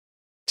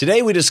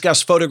Today we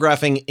discuss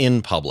photographing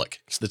in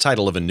public. It's the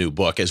title of a new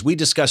book as we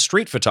discuss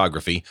street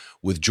photography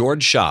with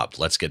George Schaub.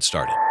 Let's get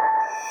started.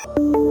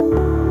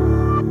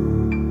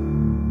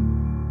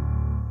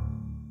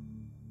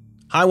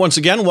 Hi, once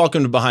again.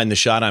 Welcome to Behind the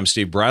Shot. I'm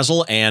Steve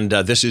Brazill, and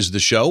this is the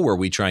show where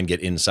we try and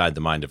get inside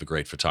the mind of a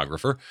great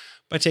photographer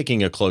by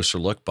taking a closer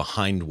look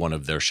behind one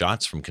of their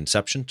shots from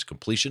conception to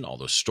completion, all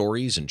those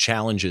stories and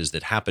challenges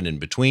that happen in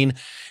between.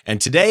 And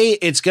today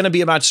it's going to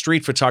be about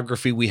street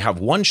photography. We have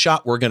one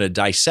shot we're going to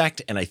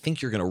dissect, and I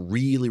think you're going to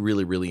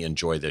really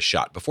enjoy this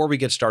shot. Before we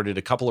get started,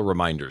 a couple of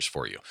reminders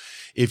for you.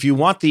 If you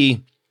want the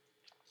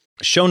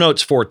show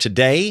notes for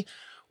today,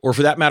 or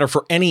for that matter,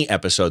 for any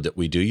episode that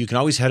we do, you can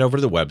always head over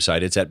to the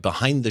website. It's at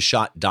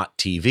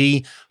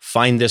behindtheshot.tv.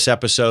 Find this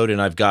episode,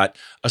 and I've got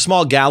a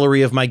small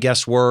gallery of my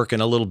guest work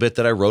and a little bit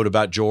that I wrote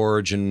about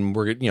George, and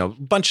we're, a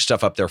bunch of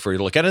stuff up there for you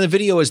to look at. And the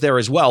video is there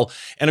as well.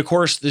 And of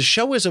course, the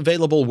show is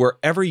available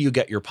wherever you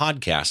get your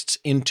podcasts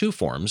in two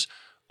forms: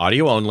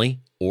 audio only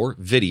or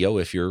video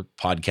if your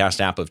podcast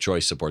app of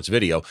choice supports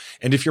video.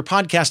 And if your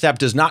podcast app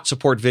does not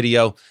support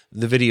video,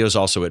 the video is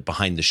also at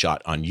Behind the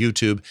Shot on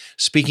YouTube.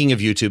 Speaking of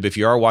YouTube, if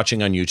you are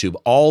watching on YouTube,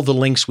 all the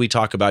links we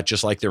talk about,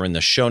 just like they're in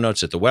the show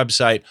notes at the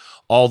website,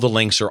 all the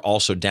links are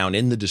also down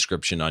in the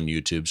description on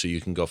YouTube, so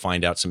you can go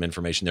find out some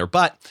information there.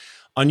 But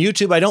on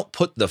YouTube, I don't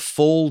put the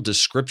full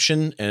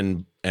description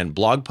and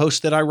blog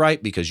post that I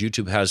write because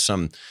YouTube has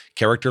some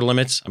character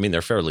limits. I mean,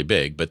 they're fairly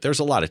big, but there's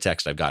a lot of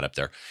text I've got up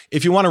there.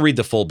 If you want to read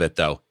the full bit,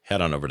 though, head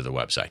on over to the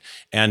website.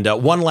 And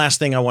one last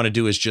thing I want to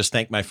do is just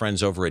thank my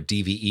friends over at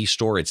DVE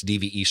Store. It's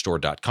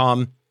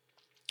dvestore.com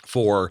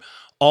for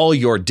all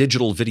your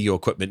digital video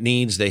equipment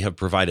needs. They have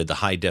provided the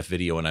high-def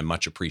video, and I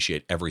much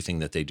appreciate everything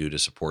that they do to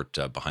support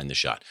Behind the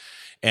Shot.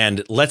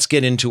 And let's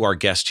get into our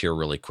guest here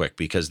really quick,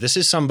 because this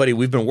is somebody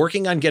we've been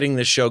working on getting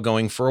this show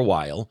going for a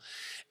while.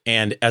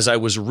 And as I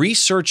was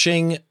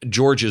researching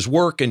George's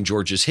work and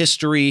George's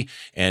history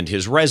and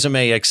his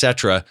resume,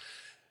 etc.,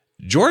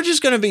 George is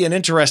going to be an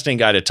interesting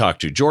guy to talk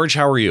to. George,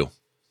 how are you?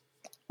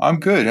 I'm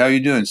good. How are you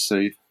doing,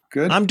 Steve?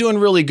 Good? I'm doing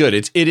really good.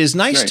 It is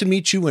nice to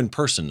meet you in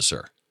person,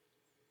 sir.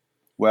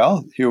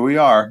 Well, here we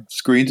are,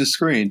 screen to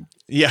screen.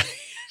 Yeah.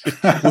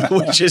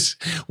 which is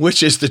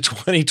the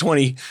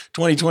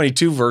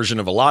 2022 version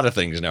of a lot of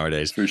things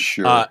nowadays. For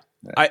sure.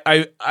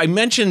 I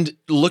mentioned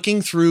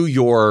looking through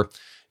your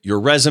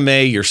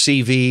resume, your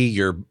CV,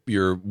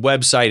 your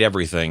website,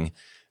 everything.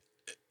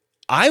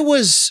 I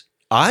was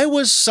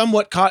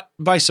somewhat caught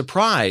by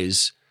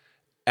surprise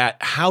at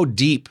how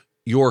deep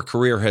your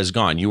career has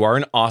gone. You are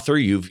an author.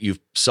 You've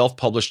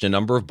self-published a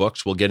number of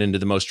books. We'll get into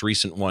the most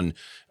recent one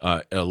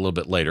a little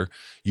bit later.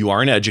 You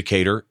are an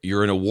educator.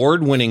 You're an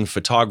award-winning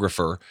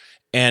photographer.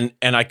 And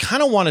I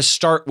kind of want to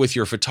start with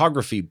your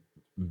photography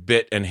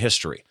bit and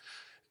history.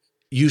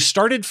 You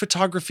started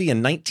photography in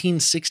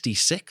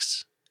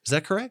 1966. Is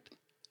that correct?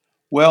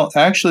 Well,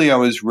 actually, I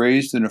was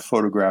raised in a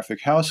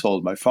photographic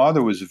household. My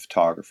father was a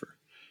photographer.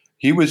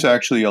 He was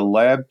actually a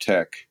lab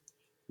tech.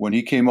 When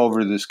he came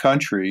over to this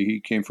country, he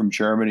came from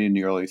Germany in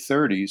the early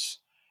 30s,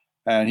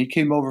 and he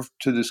came over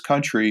to this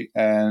country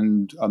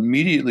and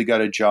immediately got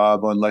a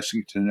job on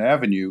Lexington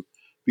Avenue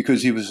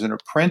because he was an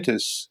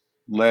apprentice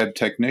lab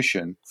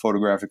technician,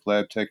 photographic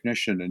lab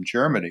technician in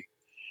Germany.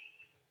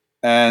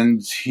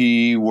 And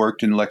he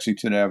worked in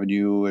Lexington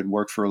Avenue and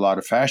worked for a lot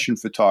of fashion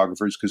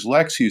photographers because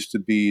Lex used to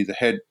be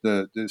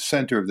the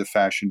center of the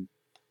fashion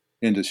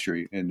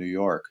industry in New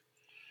York.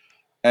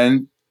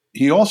 And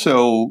he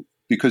also,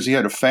 because he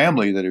had a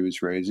family that he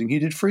was raising, he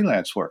did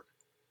freelance work.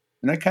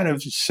 And that kind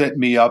of set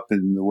me up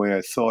in the way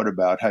I thought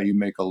about how you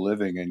make a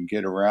living and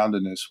get around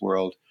in this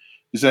world,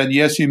 is that,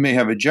 yes, you may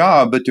have a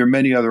job, but there are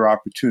many other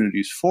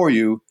opportunities for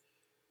you,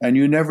 and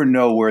you never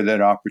know where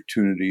that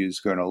opportunity is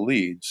going to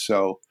lead.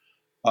 So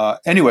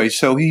anyway,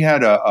 so he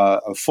had a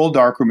full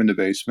darkroom in the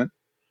basement.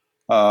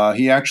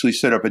 He actually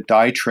set up a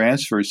dye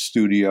transfer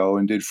studio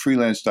and did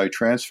freelance dye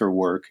transfer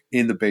work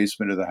in the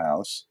basement of the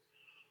house.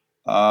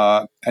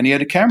 And he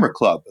had a camera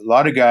club. A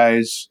lot of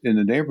guys in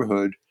the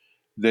neighborhood,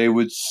 they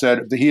would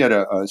he had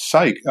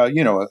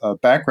a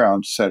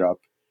background set up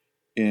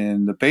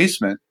in the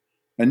basement.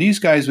 And these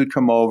guys would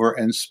come over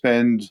and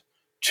spend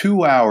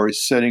 2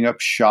 hours setting up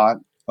shot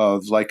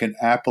of like an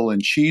apple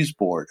and cheese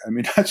board. I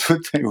mean, that's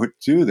what they would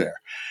do there.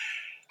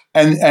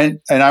 And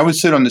I would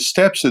sit on the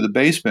steps of the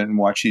basement and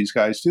watch these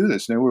guys do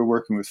this. And they were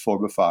working with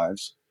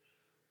 4x5s.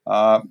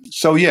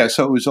 So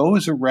it was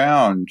always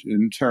around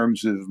in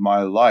terms of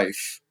my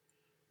life.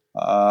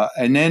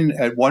 And then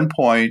at one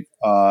point,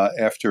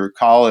 after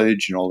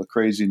college and all the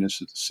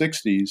craziness of the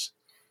 60s,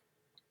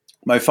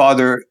 my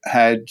father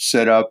had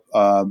set up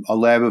a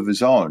lab of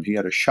his own. He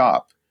had a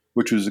shop,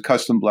 which was a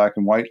custom black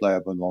and white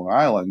lab on Long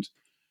Island.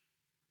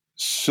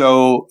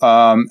 So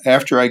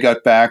after I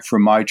got back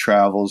from my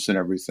travels and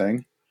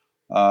everything,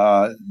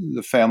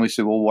 the family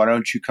said, well, why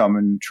don't you come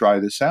and try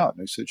this out?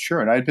 And I said, sure.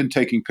 And I'd been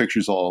taking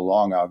pictures all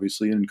along,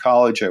 obviously. In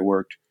college, I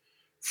worked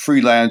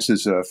freelance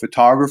as a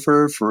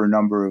photographer for a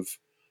number of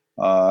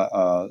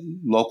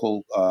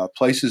local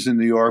places in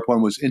New York.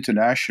 One was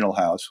International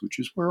House, which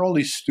is where all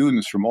these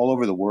students from all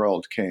over the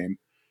world came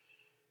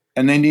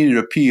and they needed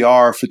a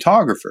PR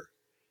photographer.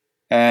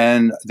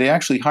 And they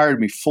actually hired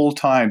me full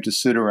time to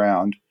sit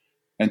around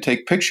and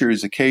take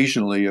pictures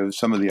occasionally of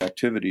some of the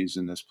activities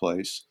in this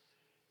place.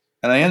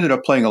 And I ended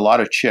up playing a lot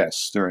of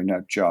chess during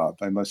that job,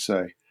 I must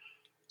say.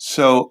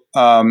 So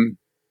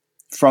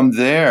from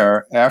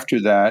there, after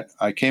that,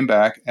 I came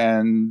back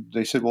and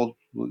they said, well,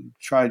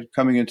 try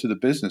coming into the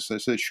business. I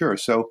said, sure.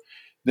 So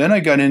then I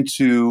got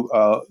into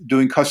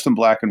doing custom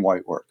black and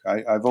white work.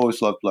 I've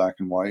always loved black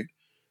and white.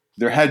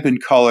 There had been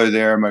color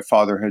there. My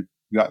father had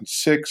gotten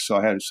sick, so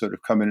I had to sort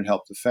of come in and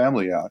help the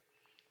family out.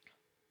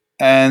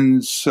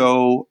 And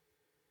so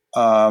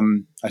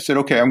I said,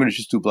 okay, I'm going to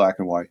just do black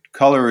and white.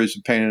 Color is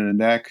a pain in the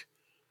neck.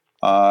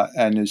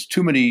 And there's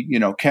too many,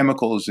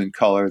 chemicals in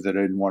color that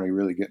I didn't want to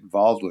really get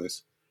involved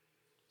with.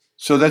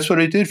 So that's what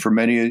I did for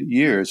many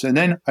years. And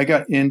then I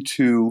got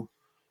into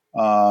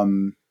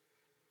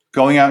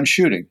going out and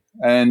shooting.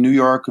 And New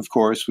York, of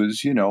course,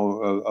 was,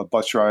 a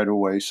bus ride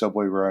away,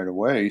 subway ride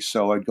away.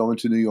 So I'd go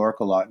into New York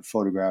a lot and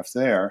photograph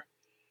there.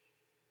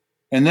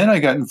 And then I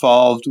got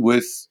involved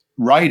with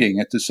writing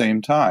at the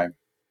same time.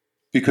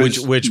 Because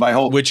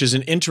which is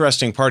an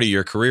interesting part of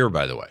your career,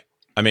 by the way.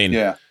 I mean,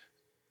 yeah.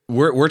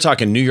 We're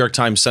talking New York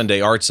Times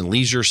Sunday Arts and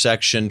Leisure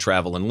section,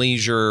 Travel and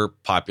Leisure,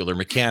 Popular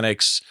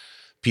Mechanics,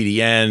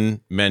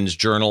 PDN, Men's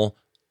Journal.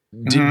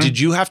 Did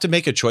you have to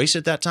make a choice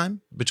at that time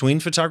between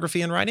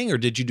photography and writing, or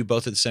did you do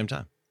both at the same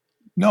time?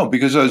 No,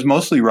 because I was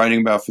mostly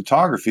writing about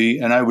photography,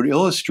 and I would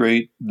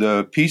illustrate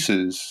the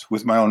pieces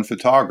with my own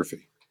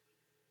photography.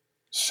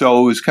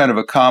 So it was kind of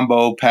a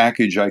combo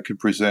package I could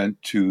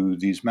present to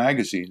these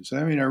magazines.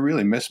 I mean, I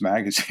really miss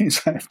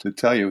magazines, I have to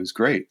tell you. It was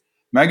great.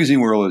 Magazine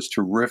world is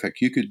terrific.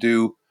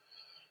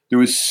 There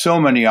was so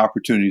many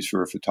opportunities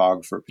for a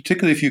photographer,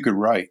 particularly if you could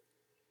write.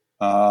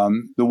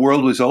 The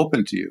world was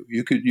open to you.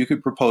 You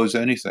could propose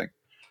anything.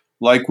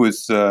 Like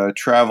with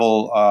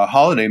Travel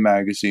Holiday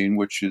Magazine,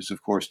 which is,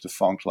 of course,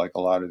 defunct like a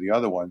lot of the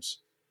other ones.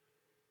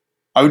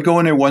 I would go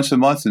in there once a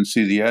month and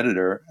see the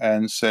editor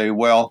and say,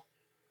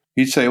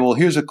 he'd say,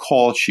 here's a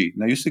call sheet.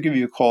 And they used to give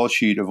you a call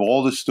sheet of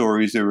all the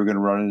stories they were going to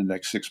run in the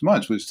next 6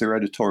 months, was their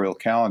editorial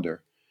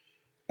calendar.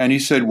 And he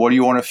said, what do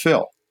you want to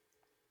fill,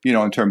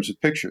 in terms of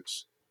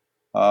pictures?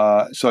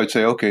 So I'd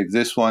say, okay,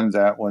 this one,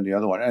 that one, the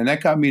other one. And that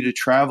got me to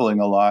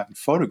traveling a lot and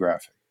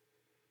photographing.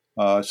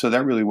 So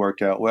that really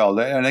worked out well.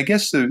 And I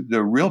guess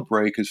the real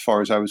break, as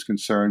far as I was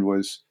concerned,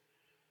 was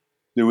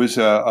there was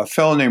a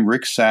fellow named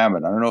Rick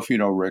Salmon. I don't know if you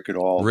know Rick at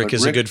all. Rick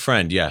is a good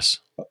friend, yes.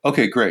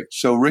 Okay, great.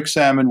 So Rick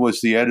Salmon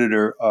was the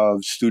editor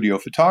of Studio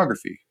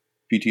Photography,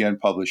 PTN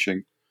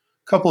Publishing,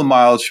 a couple of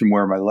miles from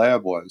where my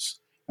lab was.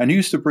 And he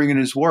used to bring in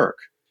his work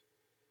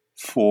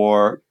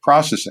for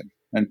processing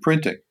and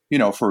printing,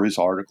 for his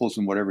articles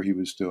and whatever he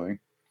was doing.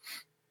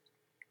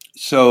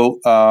 So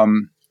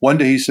one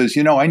day he says,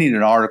 I need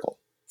an article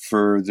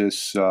for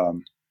this,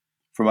 for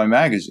my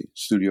magazine,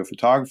 Studio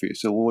Photography. I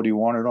said, what do you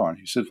want it on?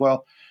 He says,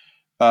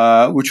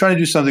 we're trying to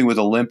do something with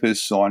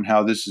Olympus on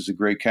how this is a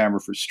great camera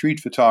for street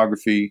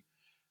photography.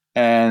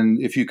 And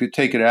if you could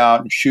take it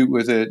out and shoot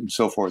with it and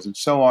so forth and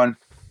so on,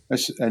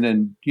 and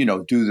then, do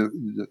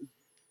the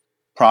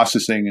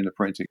processing and the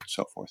printing and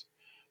so forth.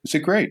 I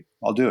said, great,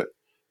 I'll do it.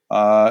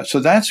 So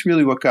that's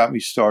really what got me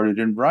started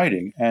in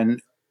writing.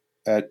 And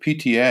at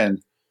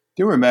PTN,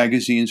 there were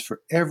magazines for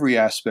every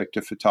aspect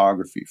of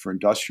photography, for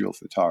industrial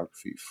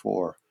photography,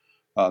 for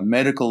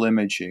medical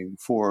imaging,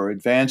 for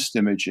advanced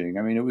imaging.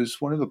 I mean, it was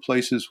one of the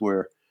places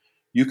where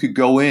you could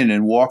go in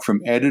and walk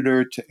from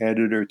editor to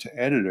editor to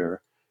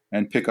editor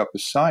and pick up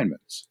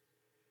assignments.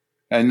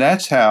 And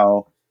that's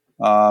how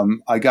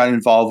I got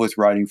involved with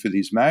writing for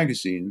these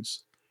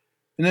magazines.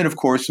 And then, of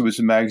course, there was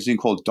a magazine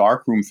called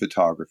Darkroom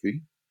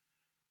Photography.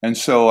 And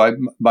so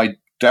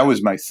that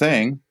was my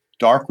thing,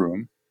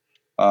 Darkroom.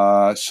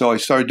 So I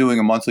started doing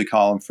a monthly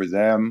column for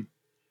them.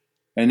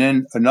 And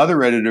then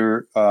another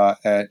editor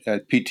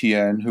at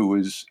PTN, who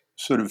was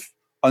sort of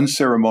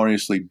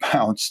unceremoniously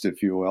bounced,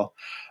 if you will,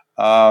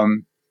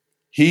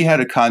 he had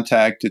a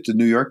contact at the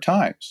New York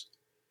Times.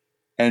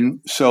 And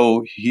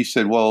so he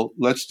said,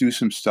 let's do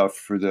some stuff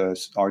for the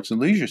arts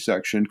and leisure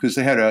section, because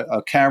they had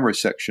a camera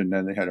section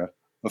and they had a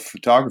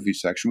photography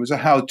section. It was a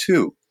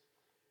how-to.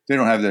 They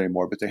don't have that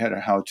anymore, but they had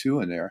a how-to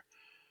in there.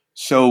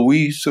 So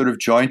we sort of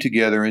joined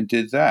together and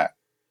did that.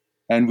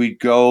 And we'd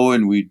go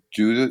and we'd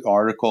do the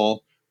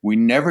article. We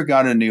never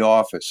got in the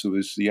office.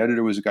 The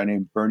editor was a guy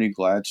named Bernie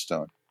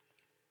Gladstone.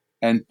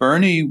 And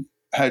Bernie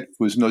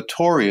was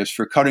notorious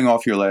for cutting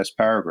off your last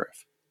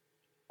paragraph.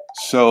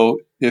 So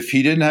if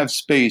he didn't have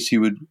space, he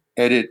would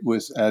edit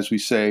with, as we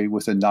say,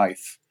 with a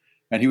knife.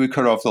 And he would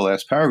cut off the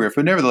last paragraph.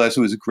 But nevertheless,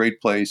 it was a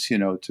great place,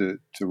 to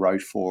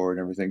write for and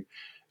everything.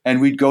 And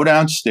we'd go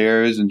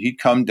downstairs and he'd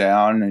come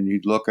down and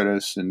he'd look at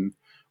us and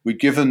we'd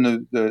give him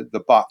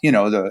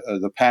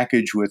the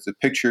package with the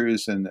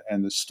pictures and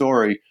the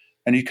story.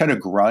 And he'd kind of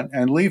grunt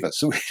and leave us.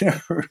 So we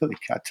never really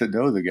got to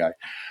know the guy.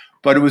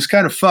 But it was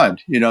kind of fun,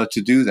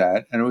 to do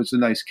that. And it was a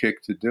nice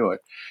kick to do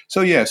it.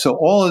 So, so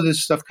all of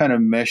this stuff kind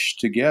of meshed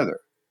together,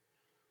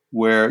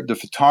 where the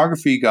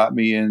photography got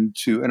me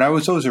into, and I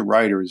was always a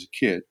writer as a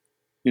kid.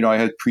 I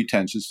had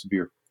pretenses to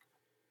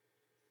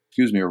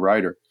be a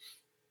writer.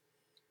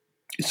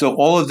 So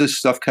all of this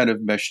stuff kind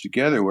of meshed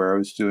together where I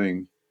was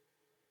doing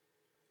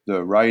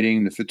the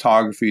writing, the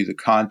photography, the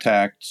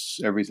contacts,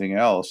 everything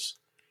else.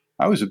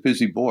 I was a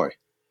busy boy.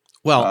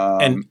 Well,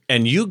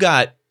 and you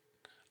got,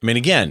 I mean,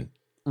 again,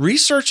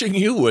 researching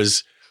you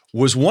was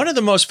one of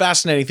the most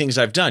fascinating things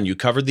I've done. You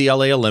covered the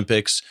LA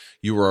Olympics.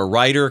 You were a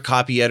writer,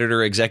 copy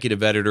editor,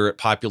 executive editor at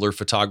Popular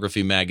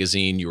Photography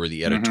magazine. You were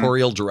the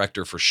editorial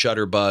director for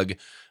Shutterbug.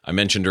 I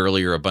mentioned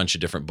earlier a bunch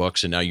of different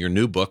books, and now your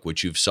new book,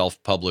 which you've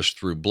self-published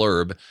through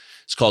Blurb,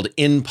 it's called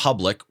In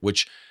Public,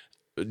 which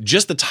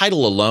just the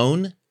title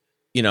alone,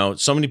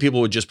 so many people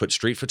would just put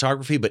street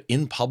photography, but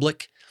In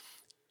Public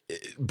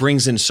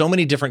brings in so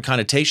many different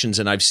connotations.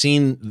 And I've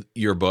seen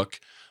your book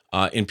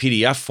in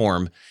PDF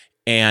form,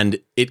 and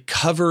it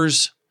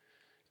covers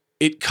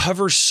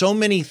so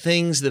many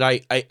things that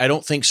I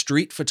don't think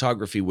street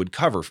photography would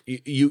cover.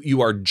 You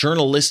are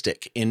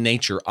journalistic in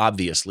nature,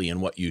 obviously, in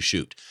what you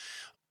shoot.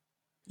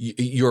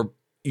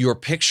 Your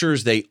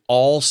pictures, they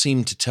all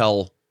seem to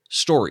tell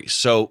stories.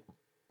 So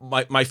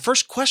my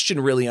first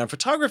question really on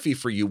photography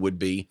for you would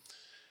be,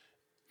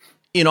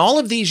 in all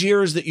of these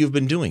years that you've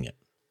been doing it,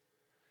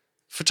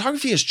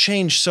 photography has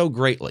changed so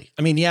greatly.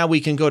 I mean, yeah, we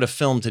can go to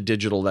film to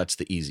digital. That's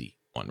the easy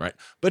one, right?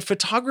 But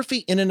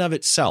photography in and of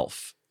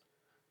itself,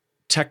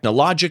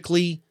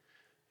 technologically,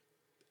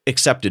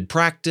 accepted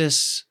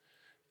practice,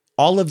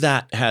 all of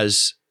that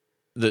has,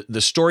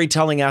 the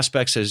storytelling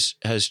aspects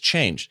has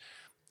changed.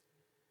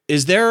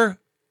 Is there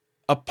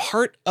a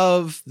part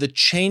of the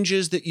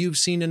changes that you've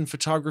seen in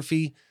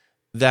photography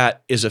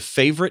that is a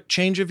favorite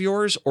change of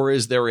yours, or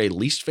is there a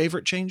least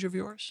favorite change of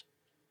yours?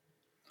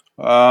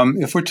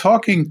 If we're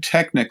talking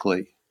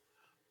technically,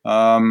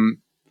 I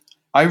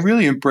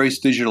really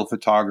embraced digital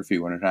photography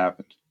when it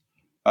happened.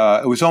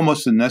 It was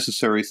almost a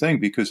necessary thing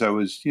because I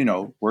was,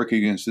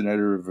 working as an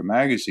editor of a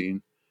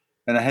magazine,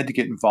 and I had to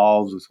get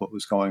involved with what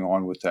was going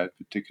on with that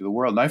particular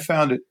world. And I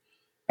found it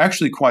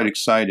actually quite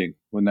exciting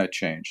when that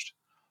changed,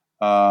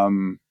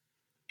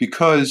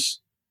 because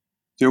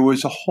there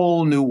was a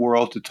whole new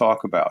world to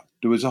talk about.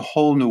 There was a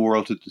whole new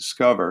world to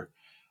discover.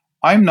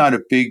 I'm not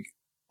a big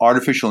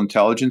artificial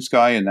intelligence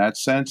guy in that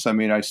sense. I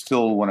mean, I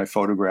still, when I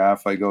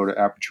photograph, I go to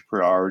aperture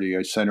priority,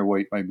 I center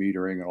weight my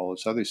metering and all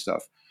this other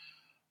stuff.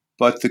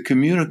 But the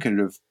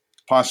communicative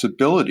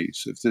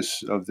possibilities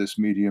of this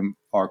medium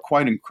are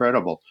quite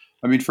incredible.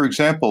 I mean, for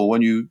example,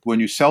 when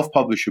you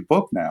self-publish a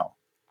book now,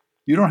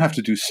 you don't have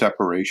to do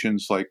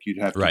separations like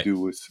you'd have to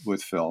do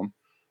with film.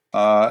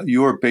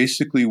 You are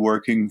basically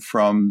working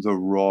from the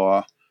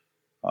raw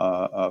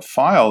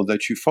file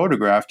that you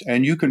photographed,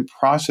 and you can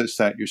process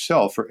that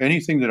yourself. For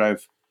anything that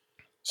I've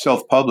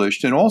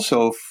self-published, and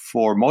also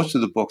for most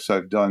of the books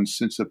I've done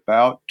since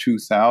about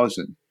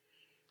 2000,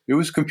 it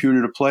was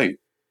computer to plate.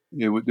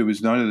 There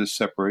was none of this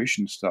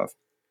separation stuff.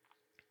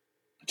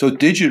 So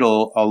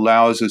digital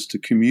allows us to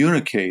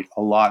communicate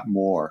a lot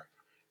more,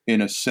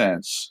 in a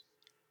sense,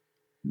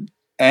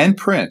 and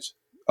print.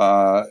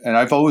 And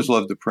I've always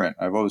loved the print.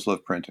 I've always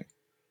loved printing.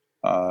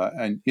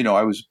 And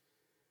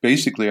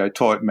I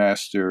taught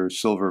master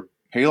silver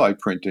halide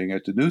printing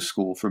at the New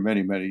School for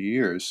many, many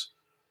years.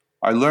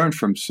 I learned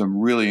from some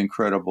really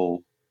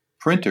incredible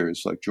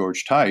printers like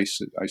George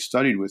Tice. I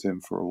studied with him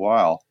for a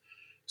while.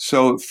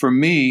 So for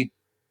me,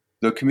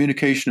 the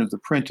communication of the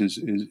print is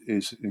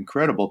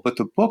incredible, but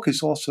the book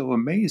is also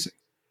amazing.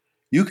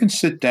 You can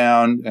sit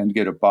down and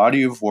get a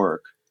body of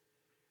work,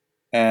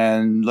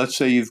 and let's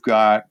say you've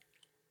got,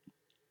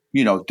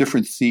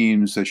 different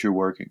themes that you're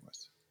working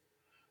with.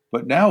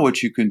 But now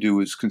what you can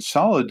do is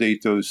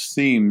consolidate those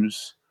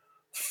themes,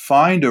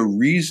 find a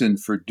reason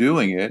for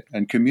doing it,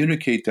 and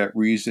communicate that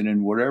reason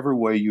in whatever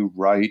way you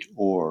write,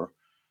 or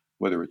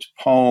whether it's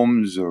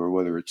poems or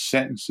whether it's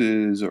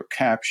sentences or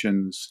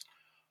captions.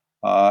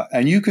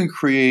 And you can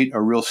create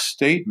a real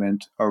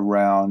statement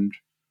around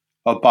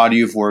a body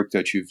of work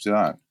that you've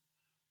done.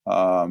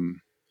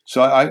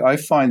 So I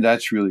find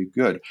that's really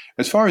good.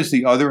 As far as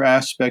the other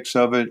aspects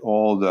of it,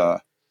 all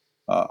the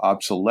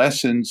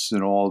obsolescence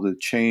and all the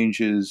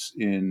changes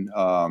in,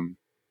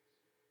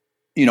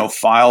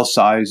 file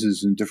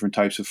sizes and different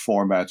types of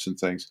formats and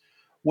things.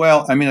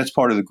 Well, I mean, that's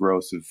part of the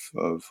growth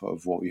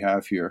of what we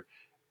have here.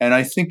 And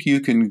I think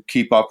you can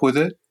keep up with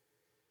it,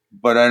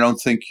 but I don't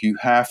think you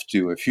have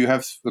to. If you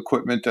have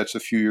equipment that's a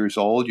few years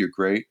old, you're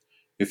great.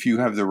 If you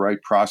have the right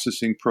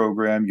processing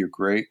program, you're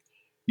great.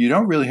 You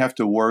don't really have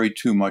to worry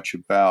too much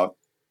about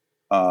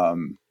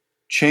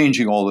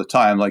changing all the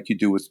time like you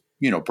do with,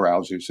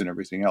 browsers and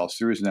everything else.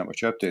 There isn't that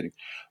much updating.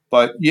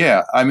 But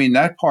yeah, I mean,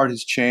 that part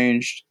has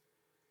changed.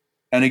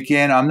 And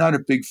again, I'm not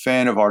a big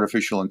fan of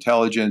artificial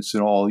intelligence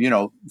and all,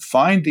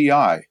 find the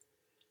eye.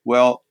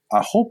 Well,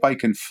 I hope I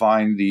can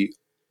find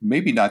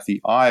maybe not the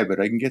eye, but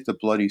I can get the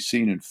bloody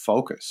scene in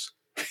focus.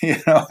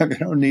 I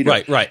don't need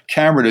a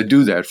camera to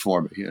do that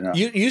for me.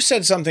 You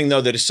said something,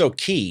 though, that is so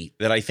key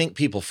that I think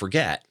people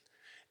forget,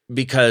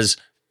 because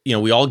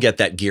we all get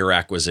that gear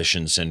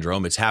acquisition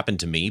syndrome. It's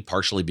happened to me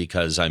partially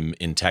because I'm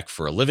in tech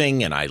for a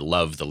living and I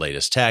love the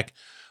latest tech,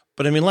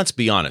 But I mean, let's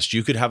be honest.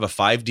 You could have a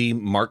 5D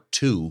Mark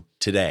II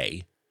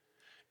today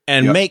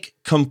and Yep. make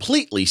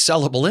completely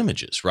sellable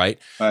images, right?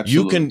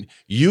 Absolutely.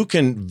 You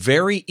can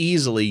very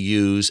easily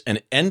use an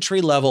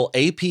entry-level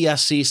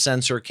APS-C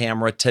sensor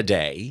camera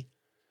today,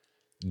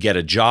 get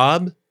a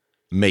job,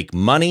 make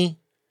money,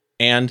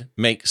 and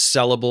make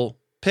sellable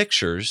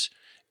pictures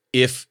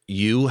if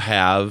you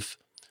have,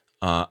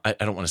 I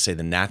don't want to say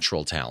the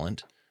natural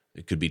talent.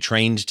 It could be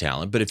trained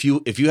talent, but if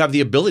you have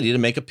the ability to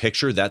make a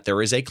picture that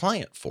there is a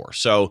client for.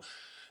 So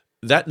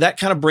that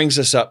kind of brings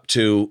us up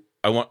to,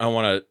 I want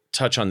to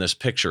touch on this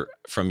picture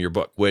from your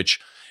book, which,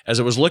 as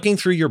I was looking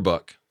through your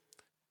book,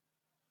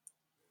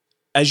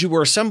 as you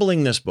were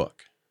assembling this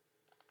book,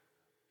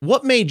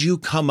 what made you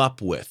come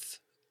up with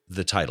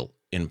the title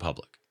In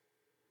Public,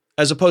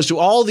 as opposed to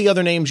all the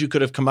other names you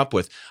could have come up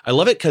with? I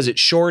love it because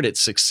it's short, it's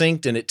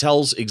succinct, and it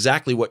tells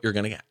exactly what you're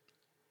going to get.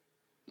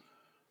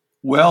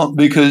 Well,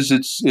 because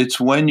it's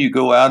when you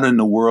go out in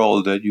the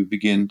world that you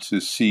begin to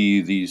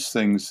see these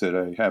things that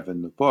I have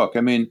in the book.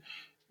 I mean,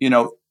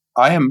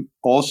 I am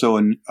also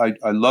I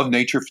love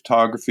nature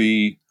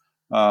photography.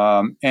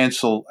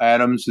 Ansel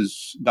Adams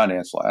is not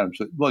Ansel Adams,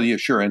 but, well, yeah,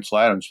 sure, Ansel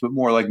Adams, but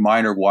more like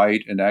Minor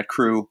White and that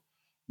crew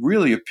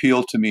really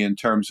appeal to me in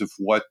terms of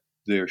what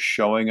they're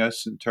showing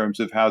us, in terms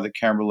of how the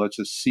camera lets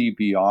us see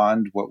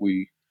beyond what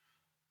we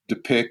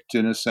depict,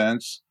 in a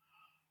sense.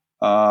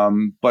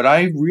 But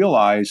I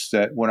realized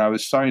that when I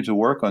was starting to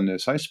work on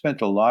this, I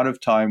spent a lot of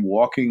time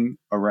walking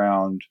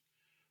around.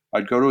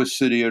 I'd go to a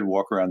city, I'd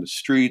walk around the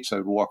streets,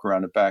 I'd walk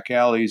around the back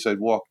alleys, I'd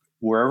walk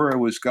wherever I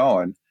was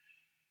going.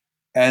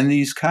 And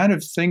these kind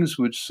of things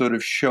would sort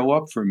of show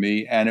up for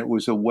me. And it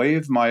was a way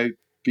of my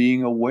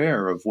being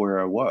aware of where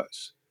I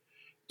was.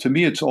 To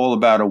me, it's all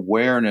about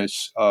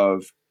awareness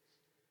of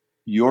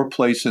your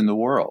place in the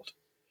world.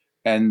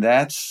 And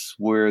that's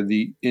where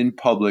the in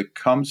public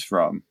comes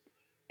from.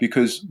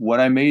 Because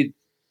when I made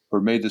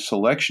the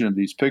selection of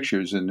these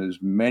pictures, and there's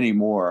many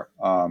more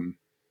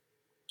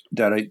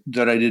that I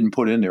didn't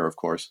put in there, of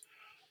course,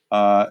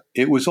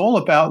 it was all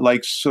about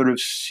like sort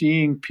of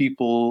seeing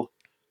people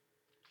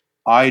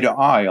eye to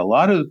eye. A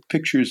lot of the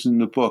pictures in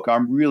the book,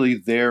 I'm really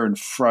there in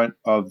front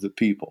of the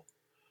people.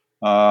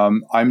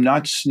 I'm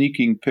not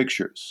sneaking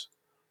pictures.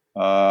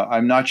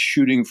 I'm not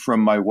shooting from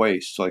my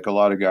waist like a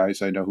lot of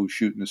guys I know who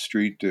shoot in the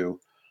street do.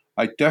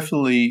 I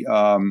definitely.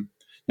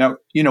 Now,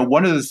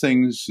 one of the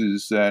things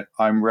is that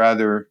I'm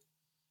rather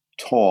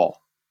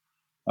tall.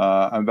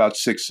 I'm about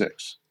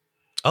 6'6".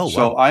 Oh, wow.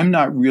 So I'm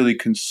not really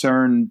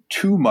concerned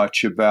too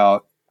much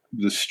about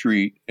the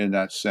street in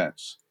that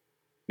sense,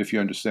 if you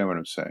understand what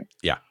I'm saying.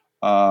 Yeah.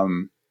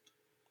 But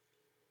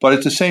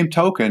at the same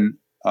token,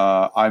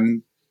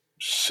 I'm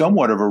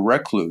somewhat of a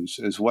recluse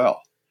as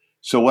well.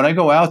 So when I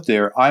go out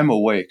there, I'm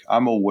awake,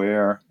 I'm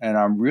aware, and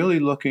I'm really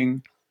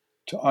looking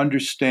to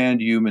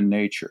understand human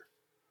nature.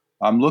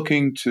 I'm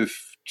looking to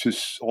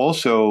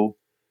also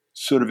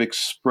sort of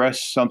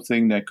express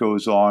something that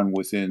goes on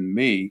within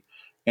me.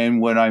 And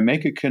when I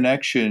make a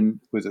connection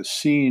with a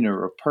scene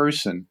or a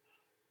person,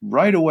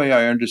 right away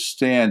I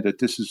understand that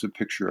this is a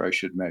picture I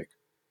should make.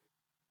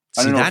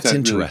 See, that's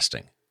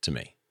interesting to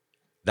me.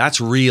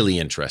 That's really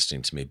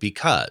interesting to me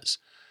because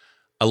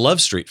I love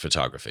street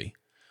photography,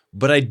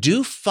 but I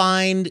do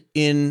find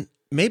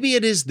maybe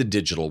it is the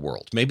digital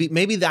world.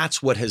 Maybe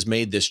that's what has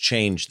made this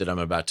change that I'm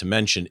about to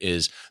mention,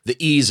 is the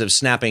ease of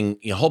snapping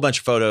a whole bunch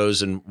of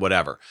photos and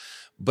whatever.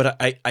 But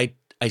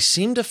I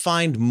seem to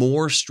find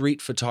more street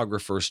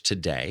photographers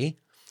today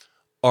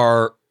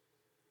are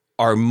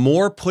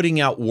more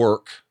putting out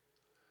work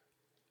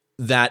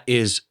that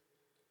is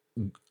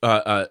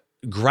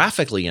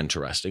graphically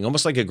interesting,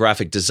 almost like a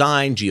graphic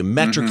design,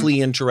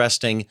 geometrically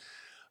interesting,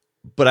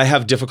 but I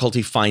have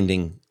difficulty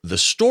finding the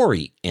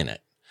story in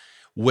it.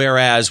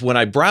 Whereas when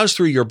I browse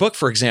through your book,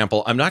 for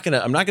example, I'm not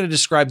gonna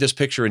describe this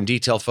picture in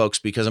detail, folks,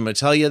 because I'm gonna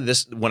tell you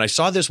this. When I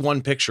saw this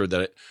one picture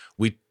that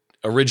we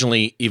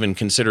originally even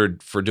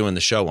considered for doing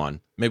the show on,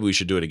 maybe we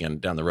should do it again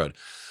down the road,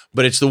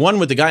 but it's the one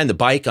with the guy on the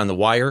bike on the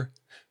wire,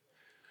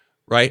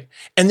 right?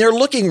 And they're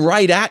looking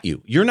right at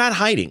you. You're not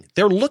hiding.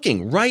 They're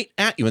looking right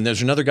at you. And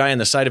there's another guy on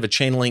the side of a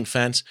chain link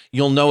fence.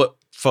 You'll know it,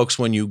 folks,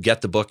 when you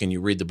get the book and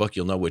you read the book,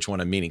 you'll know which one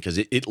I'm meaning, because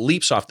it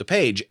leaps off the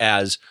page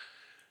as,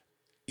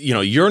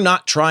 you're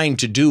not trying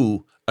to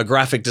do a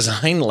graphic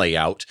design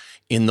layout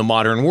in the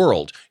modern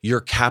world.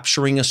 You're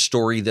capturing a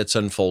story that's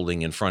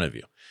unfolding in front of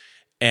you.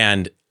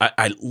 And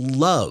I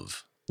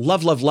love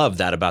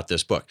that about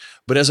this book.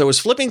 But as I was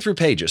flipping through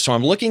pages, so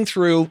I'm looking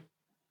through,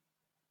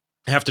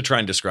 I have to try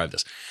and describe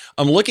this.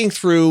 I'm looking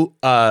through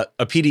a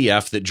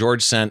PDF that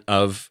George sent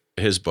of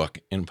his book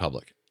In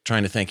Public,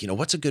 trying to think,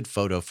 what's a good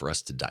photo for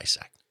us to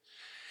dissect?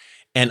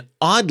 And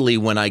oddly,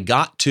 when I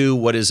got to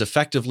what is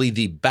effectively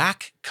the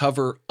back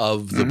cover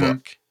of the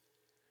book,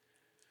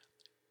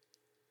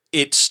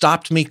 it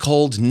stopped me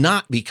cold,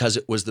 not because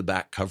it was the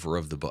back cover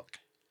of the book,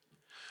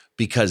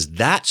 because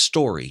that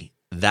story,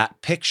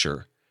 that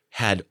picture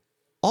had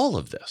all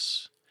of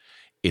this.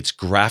 It's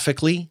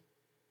graphically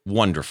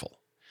wonderful.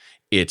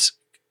 It's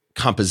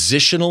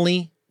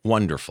compositionally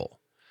wonderful.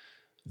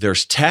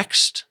 There's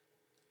text,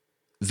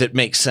 that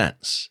make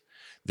sense.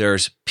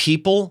 There's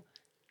people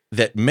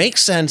that make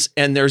sense,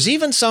 and there's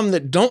even some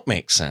that don't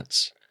make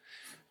sense.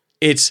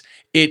 It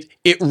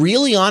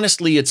really,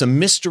 honestly, it's a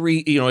mystery.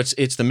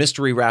 It's the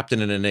mystery wrapped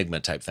in an enigma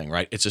type thing,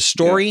 right? It's a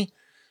story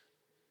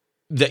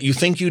that you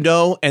think you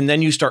know, and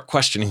then you start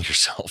questioning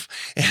yourself.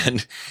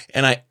 And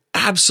I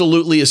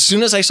absolutely, as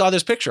soon as I saw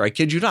this picture, I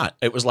kid you not,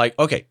 it was like,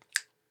 okay,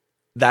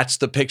 that's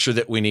the picture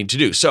that we need to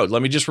do. So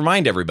let me just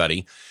remind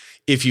everybody,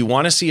 if you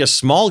want to see a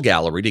small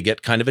gallery to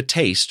get kind of a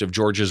taste of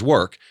George's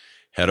work,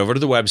 head over to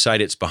the website.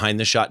 It's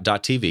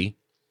behindtheshot.tv.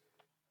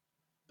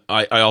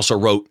 I also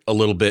wrote a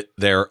little bit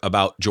there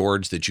about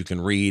George that you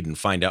can read and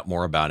find out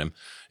more about him.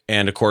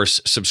 And of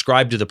course,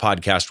 subscribe to the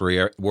podcast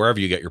wherever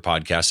you get your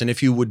podcasts. And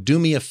if you would do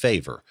me a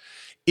favor,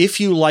 if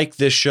you like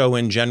this show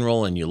in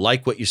general and you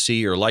like what you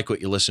see or like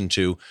what you listen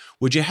to,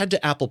 would you head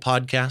to Apple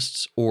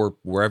Podcasts or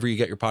wherever you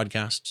get your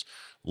podcasts,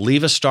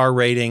 leave a star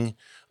rating,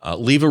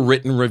 leave a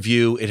written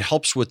review. It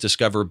helps with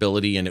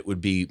discoverability, and it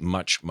would be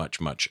much, much,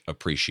 much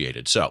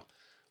appreciated. So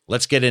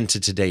let's get into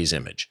today's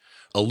image.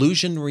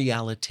 Illusion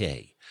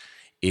Realite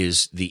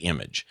is the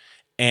image.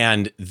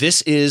 And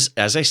this is,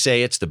 as I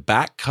say, it's the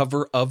back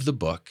cover of the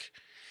book.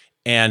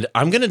 And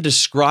I'm going to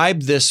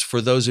describe this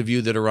for those of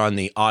you that are on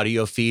the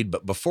audio feed.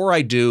 But before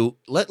I do,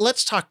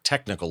 let's talk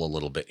technical a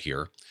little bit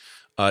here.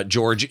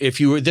 George,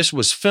 this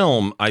was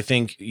film, I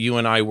think you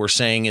and I were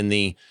saying in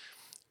the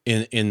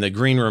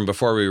green room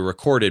before we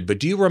recorded, but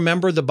do you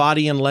remember the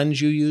body and lens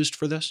you used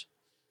for this?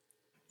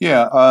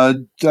 Yeah,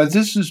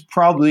 this is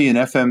probably an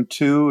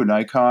FM2, a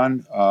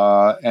Nikon,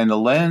 and the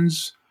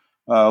lens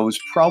was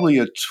probably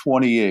a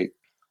 28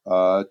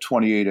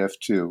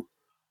 f2.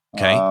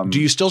 Okay. Do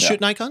you still shoot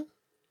Nikon?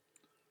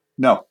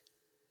 No.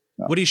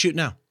 What do you shoot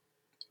now?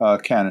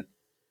 Canon.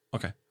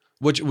 Okay.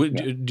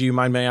 Do you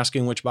mind me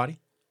asking which body?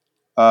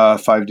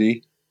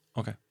 5D.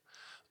 Okay.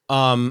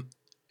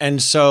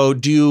 And so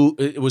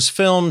it was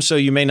film, so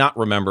you may not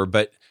remember,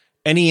 but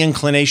any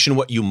inclination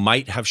what you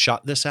might have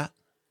shot this at?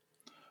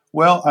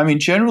 Well, I mean,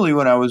 generally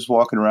when I was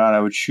walking around, I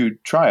would shoot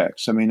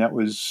Tri-X. I mean, that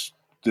was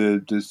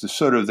the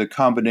sort of the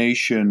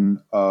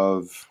combination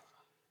of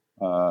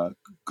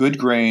good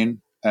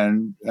grain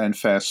and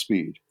fast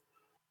speed.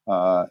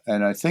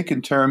 And I think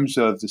in terms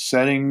of the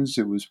settings,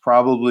 it was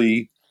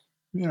probably,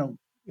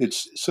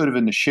 it's sort of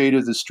in the shade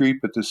of the street,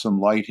 but there's some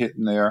light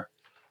hitting there.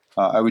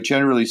 I would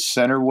generally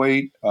center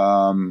weight,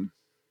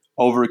 overexpose,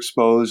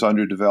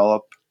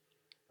 underdevelop,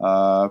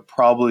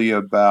 probably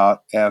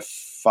about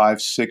f5,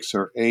 6,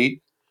 or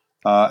 8,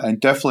 and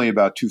definitely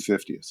about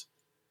 2/50th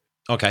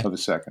of a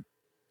second.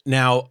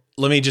 Now,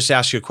 let me just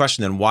ask you a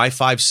question then. Why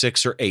 5,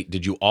 6, or 8?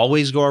 Did you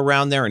always go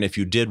around there? And if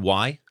you did,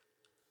 why?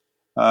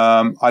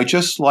 I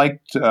just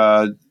liked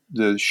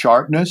the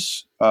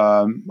sharpness.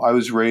 I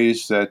was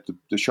raised that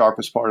the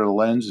sharpest part of the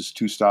lens is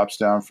 2 stops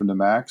down from the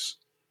max,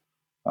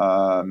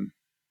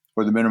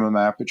 or the minimum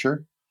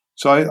aperture.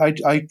 So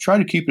I try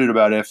to keep it at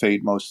about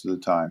f8 most of the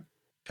time.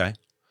 Okay.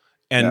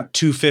 And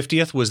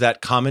 2/50th, was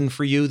that common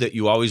for you that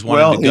you always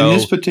wanted to go? In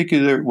this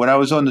particular, when I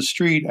was on the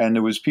street and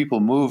there was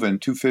people moving,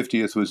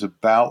 2/50th was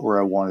about where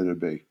I wanted to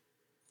be.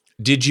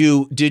 Did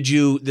you,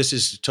 this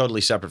is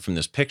totally separate from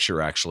this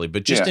picture actually,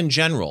 but just in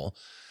general,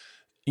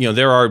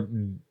 there are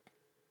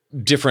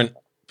different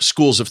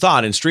schools of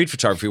thought in street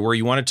photography where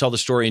you want to tell the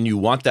story and you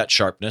want that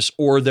sharpness,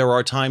 or there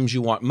are times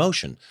you want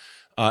motion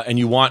and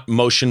you want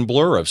motion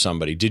blur of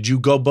somebody. Did you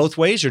go both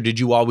ways, or did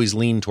you always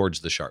lean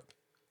towards the sharp?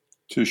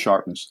 To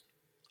sharpness.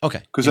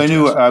 Okay. Because I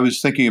knew I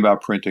was thinking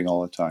about printing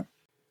all the time.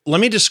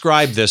 Let me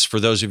describe this for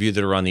those of you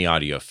that are on the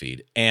audio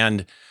feed.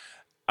 And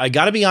I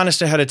got to be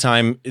honest ahead of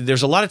time.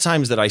 There's a lot of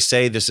times that I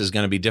say this is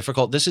going to be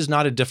difficult. This is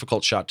not a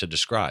difficult shot to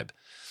describe.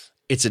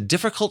 It's a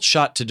difficult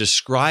shot to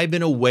describe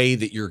in a way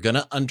that you're going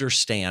to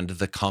understand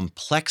the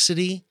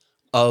complexity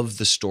of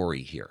the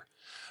story here.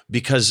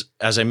 Because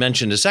as I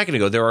mentioned a second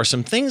ago, there are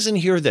some things in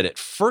here that at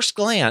first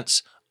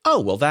glance,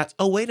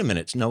 wait a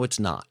minute. No,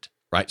 it's not.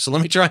 Right. So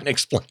let me try and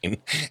explain.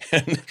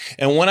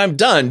 And when I'm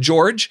done,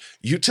 George,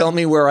 you tell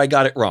me where I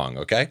got it wrong.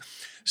 Okay.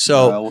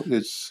 So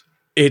it's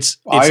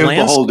eye of the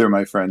beholder,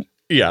 my friend.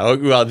 Yeah.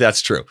 Well,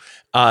 that's true.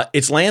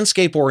 It's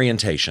landscape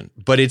orientation,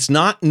 but it's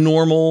not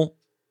normal,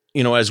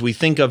 as we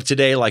think of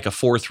today, like a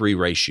 4:3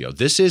 ratio.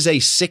 This is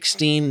a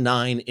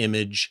 16:9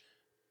 image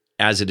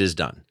as it is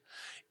done.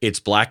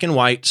 It's black and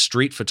white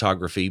street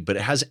photography, but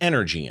it has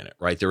energy in it,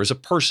 right? There is a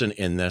person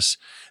in this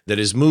that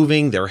is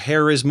moving. Their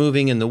hair is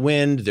moving in the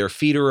wind. Their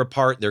feet are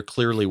apart. They're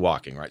clearly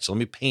walking, right? So let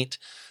me paint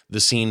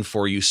the scene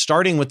for you,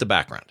 starting with the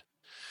background.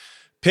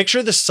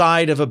 Picture the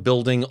side of a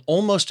building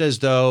almost as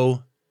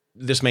though,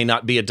 this may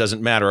not be, it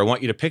doesn't matter. I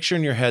want you to picture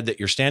in your head that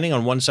you're standing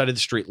on one side of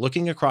the street,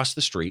 looking across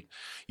the street.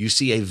 You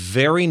see a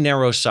very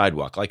narrow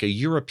sidewalk, like a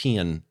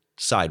European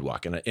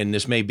sidewalk. And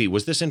this may be,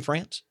 was this in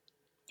France?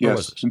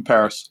 Yes, in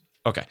Paris.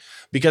 Okay.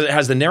 Because it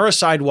has the narrow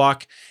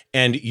sidewalk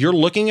and you're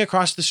looking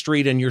across the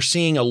street and you're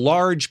seeing a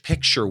large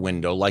picture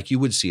window like you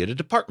would see at a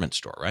department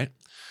store, right?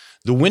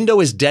 The window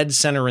is dead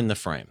center in the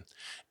frame.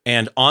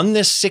 And on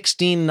this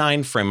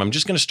 16:9 frame, I'm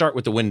just going to start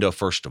with the window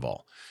first of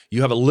all.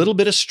 You have a little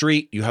bit of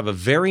street, you have a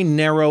very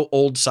narrow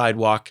old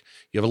sidewalk,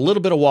 you have a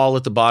little bit of wall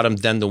at the bottom,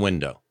 then the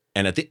window.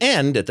 And at the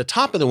end, at the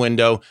top of the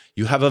window,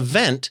 you have a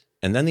vent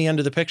and then the end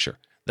of the picture.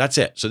 That's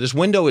it. So this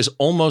window is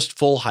almost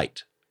full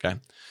height, okay?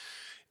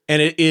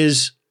 And it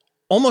is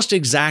almost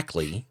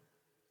exactly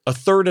a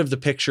third of the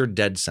picture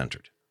dead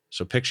centered.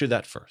 So picture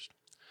that first.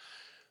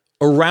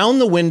 Around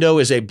the window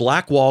is a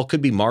black wall,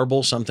 could be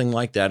marble, something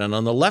like that. And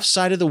on the left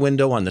side of the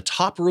window, on the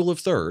top rule of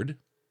third,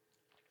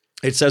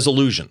 it says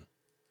illusion.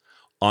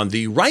 On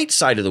the right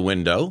side of the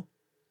window,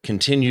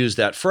 continues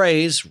that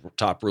phrase,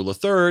 top rule of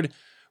third,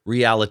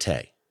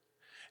 realite.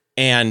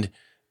 And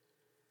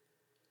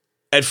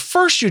at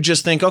first you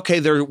just think, okay,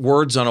 they're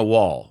words on a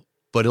wall.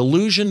 But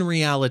illusion,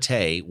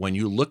 realite, when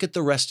you look at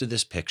the rest of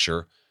this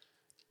picture,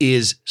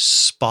 is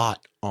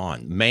spot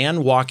on.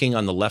 Man walking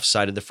on the left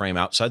side of the frame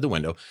outside the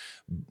window.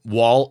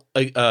 Wall,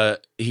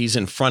 he's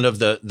in front of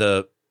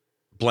the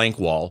blank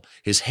wall.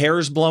 His hair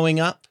is blowing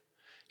up.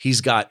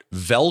 He's got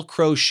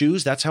Velcro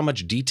shoes. That's how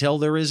much detail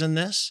there is in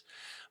this.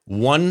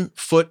 One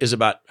foot is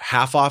about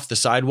half off the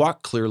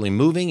sidewalk, clearly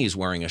moving. He's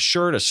wearing a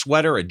shirt, a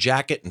sweater, a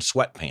jacket, and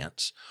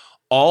sweatpants.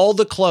 All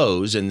the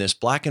clothes in this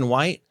black and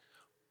white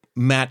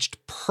matched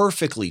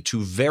perfectly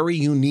to very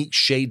unique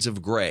shades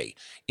of gray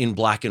in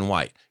black and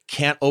white.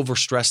 Can't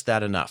overstress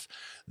that enough.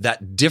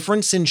 That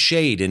difference in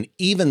shade, and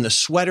even the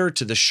sweater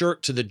to the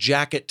shirt to the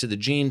jacket to the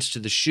jeans to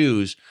the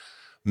shoes,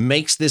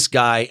 makes this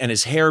guy, and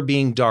his hair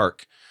being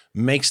dark,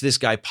 makes this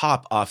guy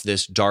pop off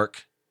this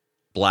dark,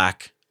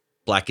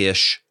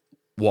 blackish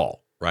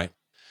wall, right?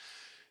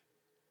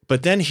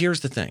 But then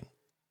here's the thing.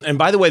 And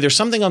by the way, there's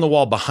something on the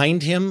wall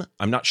behind him.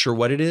 I'm not sure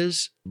what it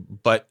is,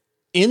 but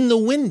in the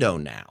window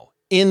now,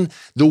 the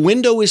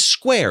window is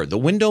square. The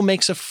window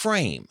makes a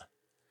frame.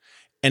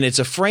 And it's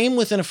a frame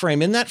within a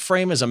frame. In that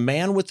frame is a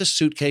man with a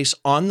suitcase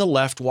on the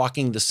left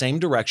walking the same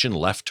direction,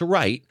 left to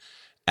right,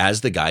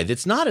 as the guy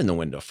that's not in the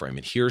window frame.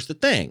 And here's the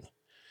thing.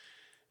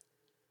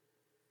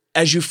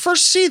 As you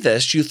first see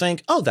this, you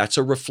think, oh, that's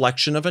a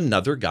reflection of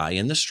another guy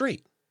in the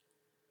street.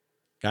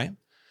 Okay?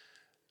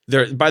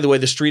 By the way,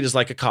 the street is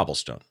like a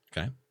cobblestone.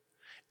 Okay?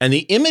 And the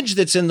image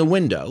that's in the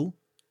window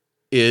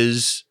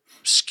is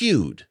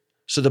skewed.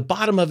 So the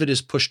bottom of it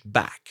is pushed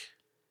back,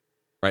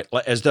 right?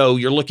 As though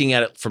you're looking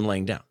at it from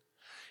laying down.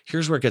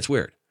 Here's where it gets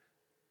weird.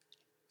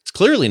 It's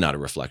clearly not a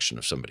reflection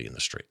of somebody in the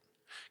street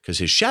because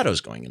his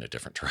shadow's going in a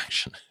different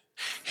direction.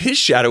 His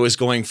shadow is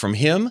going from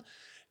him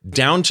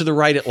down to the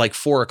right at like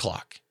 4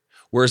 o'clock.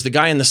 Whereas the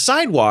guy in the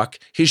sidewalk,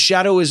 his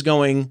shadow is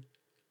going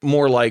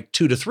more like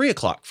 2 to 3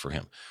 o'clock for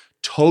him.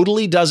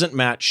 Totally doesn't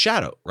match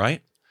shadow,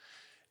 right?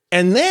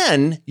 And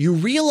then you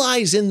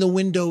realize in the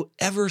window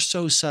ever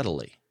so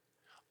subtly,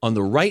 on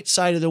the right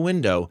side of the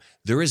window,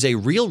 there is a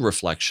real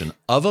reflection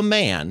of a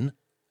man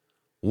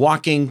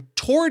walking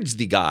towards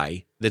the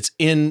guy that's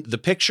in the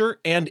picture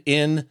and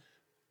in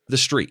the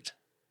street.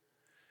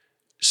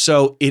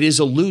 So it is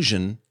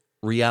illusion,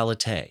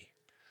 realite.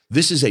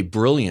 This is a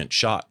brilliant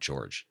shot,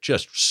 George.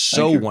 Just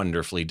so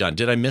wonderfully done.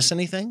 Did I miss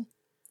anything?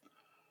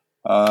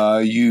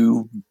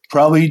 You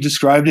probably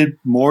described it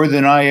more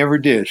than I ever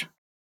did.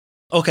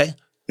 Okay.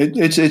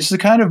 It's the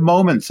kind of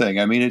moment thing.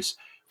 I mean, it's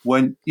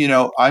when,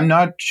 I'm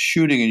not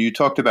shooting, and you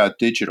talked about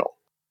digital.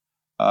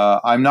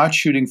 I'm not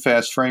shooting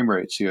fast frame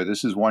rates here.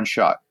 This is one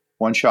shot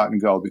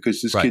and go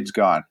because this kid's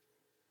gone,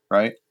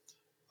 right?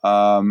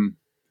 And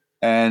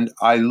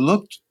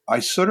I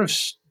sort of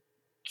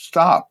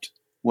stopped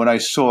when I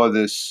saw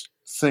this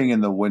thing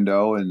in the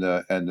window and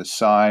the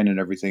sign and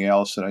everything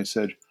else, and I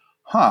said,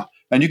 "Huh!"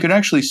 And you can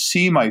actually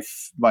see my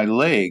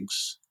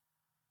legs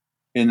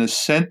in the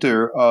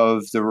center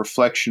of the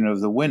reflection of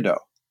the window.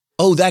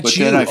 Oh, that's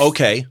you.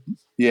 Okay.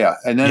 Yeah,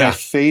 and then I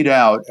fade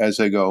out as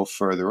I go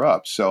further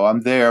up. So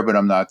I'm there, but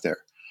I'm not there.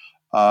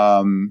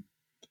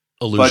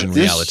 Illusion,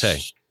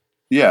 reality.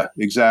 Yeah,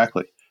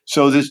 exactly.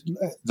 So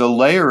the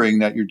layering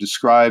that you're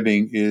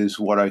describing is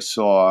what I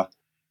saw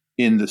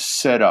in the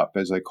setup,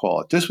 as I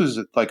call it. This was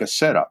like a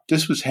setup.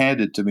 This was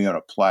handed to me on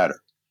a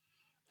platter.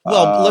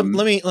 Well,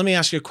 let me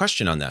ask you a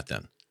question on that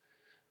then.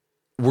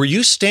 Were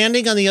you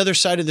standing on the other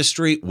side of the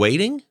street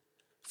waiting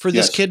for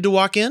this kid to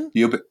walk in?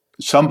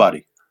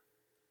 Somebody.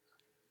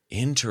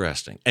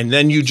 Interesting. And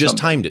then you just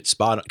timed it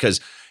spot on because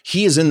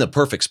he is in the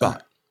perfect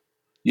spot.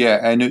 Yeah,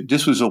 and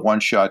this was a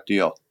one-shot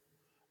deal.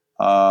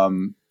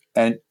 And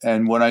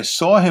when I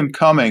saw him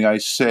coming, I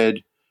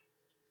said,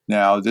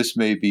 now this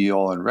may be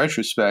all in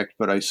retrospect,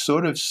 but I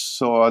sort of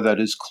saw that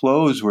his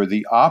clothes were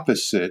the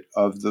opposite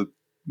of the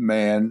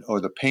man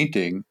or the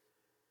painting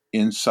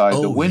inside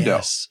the window.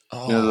 Yes.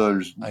 Oh,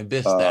 I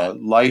missed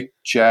that. Light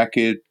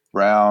jacket,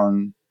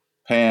 brown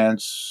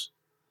pants,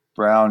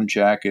 brown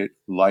jacket,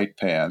 light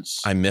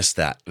pants. I missed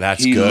that.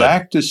 That's good. He good.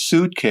 lacked a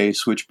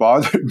suitcase, which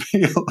bothered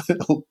me a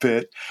little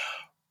bit.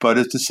 But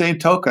at the same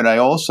token, I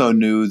also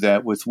knew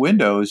that with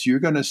windows, you're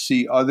going to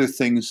see other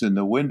things in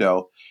the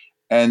window.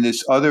 And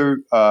this other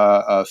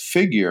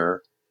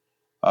figure,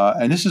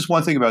 and this is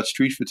one thing about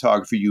street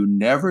photography, you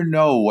never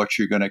know what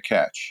you're going to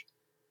catch.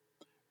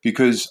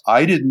 Because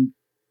I didn't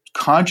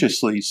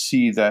consciously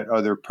see that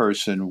other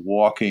person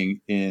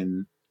walking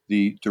in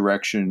the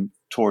direction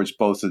towards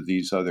both of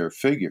these other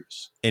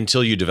figures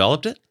Until you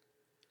developed it?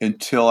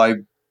 until I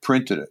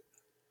printed it.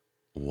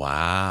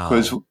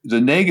 Because Wow.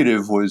 the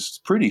negative was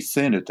pretty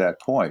thin at that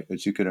point,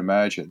 as you can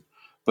imagine.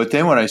 But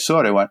then when I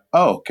saw it, I went,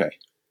 oh, okay.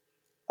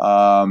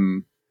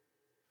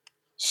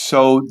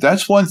 So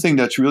that's one thing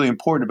that's really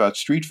important about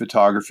street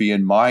photography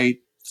in my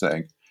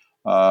thing.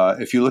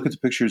 If you look at the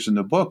pictures in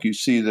the book, you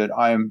see that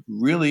I'm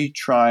really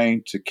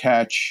trying to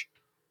catch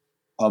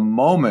a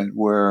moment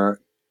where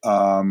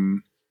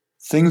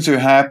things are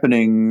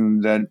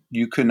happening that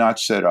you cannot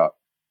set up.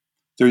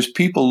 There's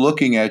people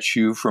looking at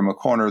you from a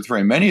corner of the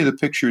frame. Many of the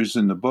pictures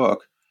in the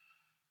book,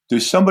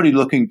 there's somebody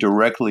looking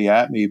directly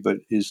at me, but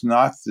is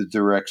not the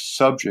direct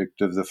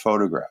subject of the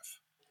photograph.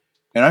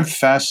 And I'm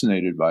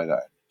fascinated by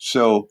that.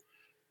 So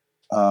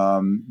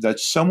that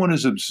someone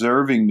is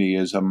observing me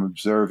as I'm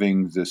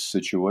observing this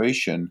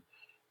situation.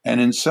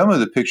 And in some of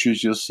the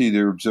pictures, you'll see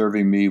they're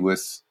observing me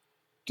with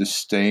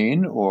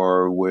disdain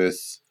or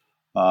with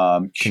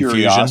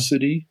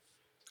curiosity,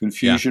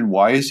 confusion. Yeah.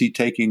 Why is he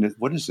taking this?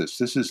 What is this?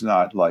 This is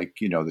not like,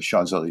 the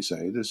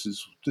Champs-Élysées. This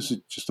is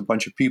just a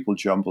bunch of people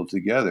jumbled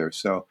together.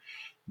 So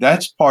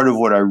that's part of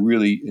what I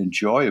really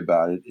enjoy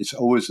about it. It's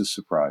always a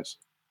surprise.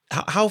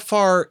 How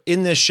far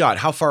in this shot,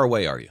 how far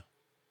away are you?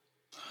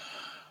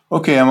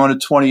 Okay, I'm on a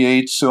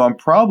 28, so I'm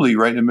probably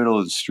right in the middle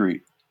of the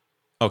street.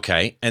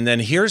 Okay. And then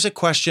here's a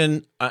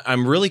question.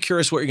 I'm really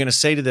curious what you're going to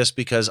say to this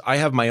because I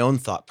have my own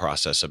thought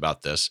process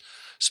about this,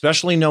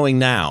 especially knowing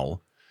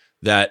now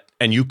that,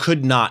 and you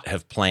could not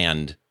have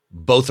planned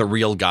both a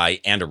real guy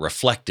and a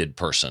reflected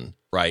person,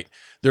 right?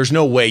 There's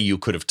no way you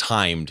could have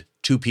timed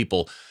two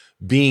people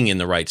being in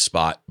the right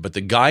spot, but the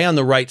guy on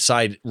the right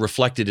side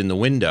reflected in the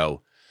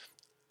window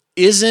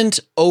isn't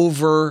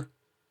over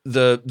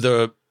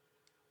the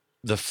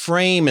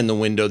frame in the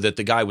window that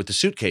the guy with the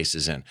suitcase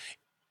is in.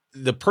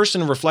 The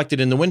person reflected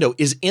in the window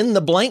is in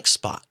the blank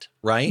spot,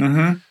 right?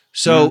 Mm-hmm.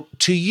 So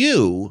to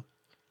you,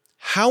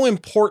 how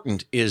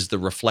important is the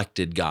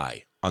reflected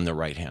guy on the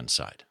right-hand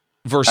side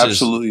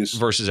versus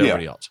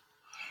everybody else?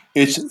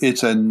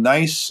 It's a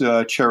nice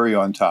cherry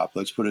on top.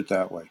 Let's put it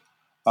that way.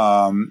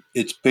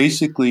 It's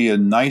basically a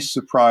nice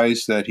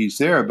surprise that he's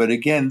there. But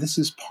again, this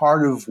is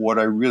part of what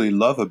I really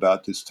love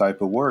about this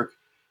type of work.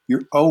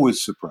 You're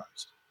always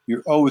surprised.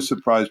 You're always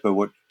surprised by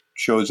what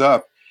shows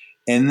up.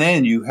 And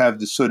then you have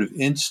the sort of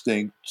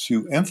instinct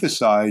to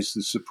emphasize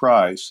the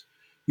surprise.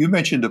 You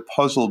mentioned a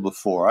puzzle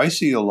before. I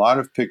see a lot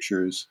of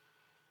pictures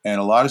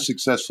and a lot of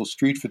successful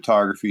street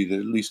photography that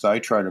at least I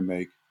try to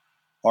make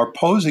are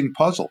posing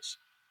puzzles,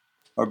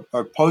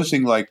 are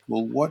posing like,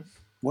 well,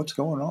 what's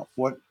going on?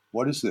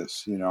 What is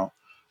this?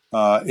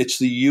 It's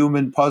the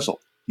human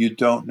puzzle. You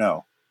don't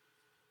know.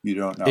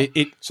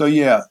 So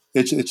yeah,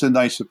 it's a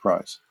nice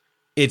surprise.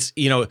 It's,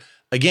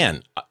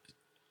 again,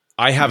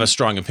 I have a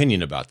strong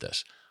opinion about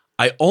this.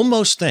 I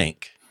almost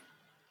think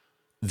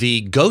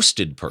the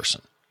ghosted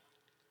person,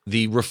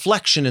 the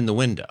reflection in the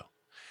window,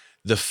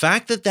 the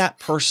fact that that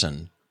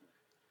person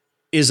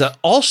is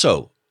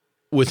also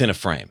within a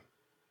frame,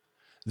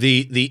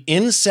 the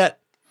inset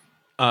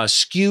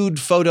skewed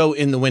photo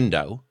in the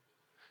window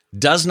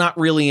does not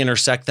really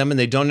intersect them, and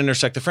they don't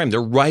intersect the frame.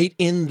 They're right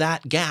in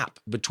that gap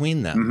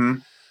between them. Mm-hmm.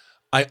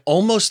 I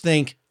almost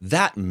think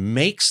that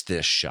makes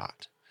this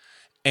shot.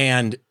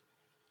 And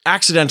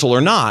accidental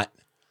or not,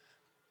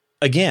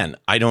 again,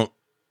 accidental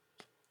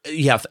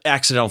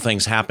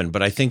things happen,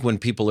 but I think when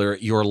people are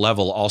at your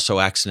level, also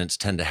accidents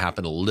tend to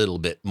happen a little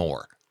bit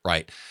more,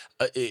 right?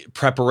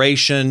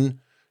 Preparation,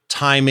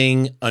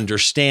 timing,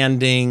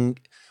 understanding,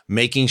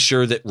 making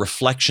sure that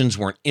reflections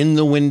weren't in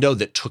the window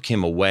that took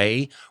him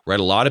away, right?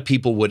 A lot of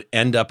people would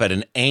end up at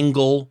an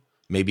angle,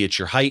 maybe at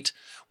your height,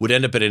 would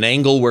end up at an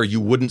angle where you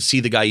wouldn't see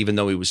the guy even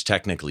though he was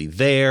technically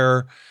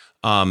there.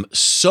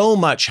 So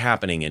much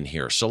happening in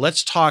here. So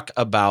let's talk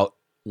about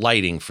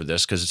lighting for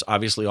this because it's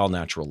obviously all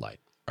natural light,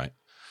 right?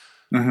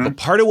 Mm-hmm. But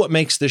part of what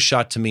makes this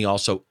shot to me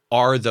also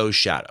are those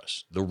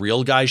shadows. The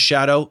real guy's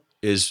shadow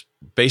is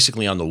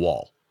basically on the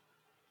wall,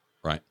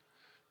 right?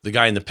 The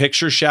guy in the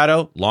picture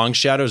shadow, long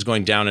shadow, is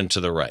going down and to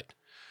the right.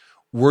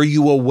 Were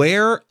you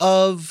aware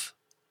of,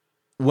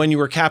 when you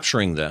were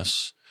capturing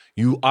this,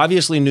 you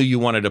obviously knew you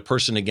wanted a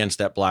person against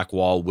that black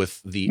wall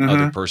with the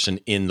other person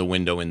in the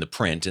window, in the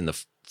print, in the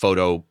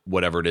photo,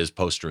 whatever it is,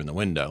 poster in the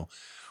window.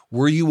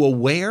 Were you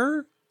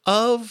aware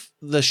of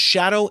the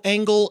shadow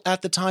angle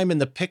at the time in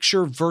the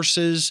picture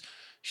versus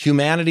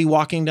humanity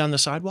walking down the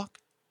sidewalk?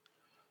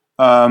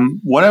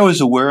 What I was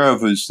aware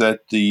of is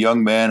that the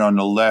young man on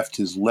the left,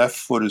 his left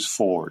foot is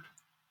forward.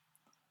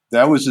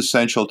 That was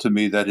essential to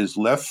me, that his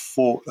left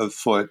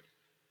foot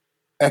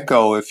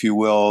echo, if you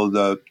will,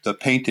 the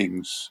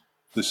paintings,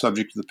 the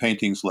subject of the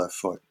painting's left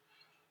foot.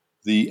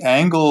 The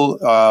angle,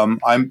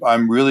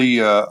 I'm really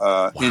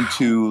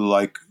into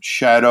like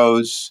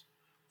shadows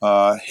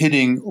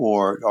hitting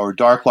or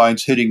dark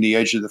lines hitting the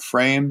edge of the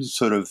frame,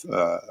 sort of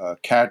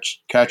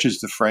catches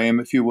the frame,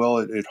 if you will.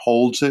 It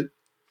holds it.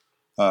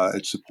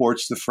 It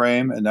supports the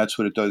frame, and that's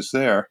what it does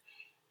there.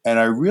 And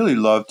I really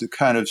love the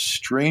kind of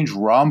strange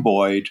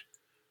rhomboid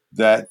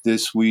that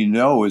this we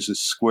know is a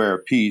square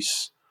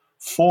piece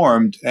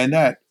formed. And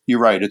that, you're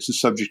right, it's the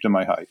subject of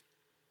my height.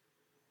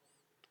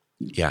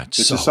 Yeah.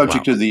 It's the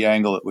subject of the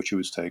angle at which it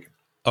was taken.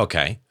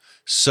 Okay.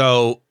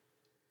 So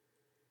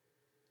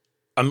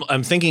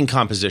I'm thinking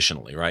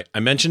compositionally, right? I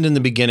mentioned in the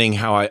beginning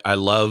how I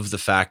love the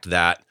fact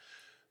that,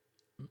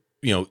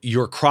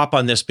 your crop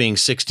on this being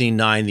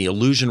 16:9, the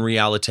illusion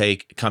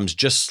realite comes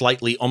just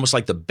slightly, almost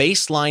like the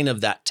baseline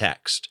of that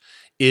text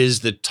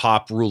is the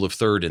top rule of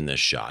third in this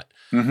shot.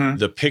 Mm-hmm.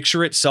 The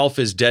picture itself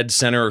is dead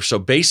center, so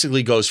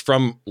basically goes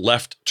from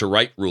left to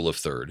right rule of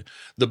third.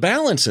 The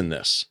balance in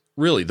this,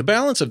 really, the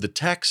balance of the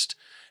text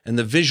and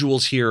the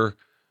visuals here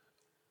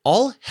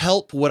all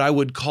help what I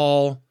would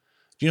call,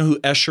 do you know who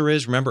Escher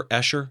is? Remember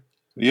Escher?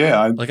 Yeah.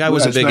 I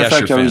was a big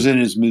Escher fan. I was in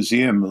his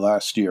museum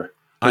last year.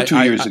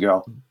 2 years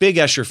ago. Big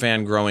Escher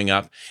fan growing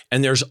up.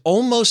 And there's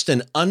almost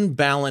an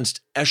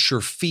unbalanced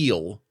Escher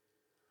feel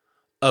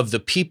of the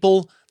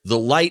people, the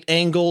light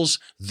angles,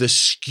 the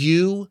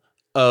skew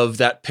of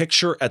that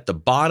picture at the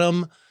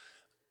bottom.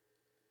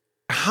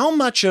 How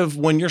much of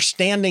when you're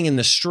standing in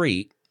the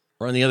street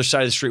or on the other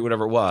side of the street,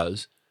 whatever it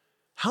was,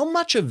 how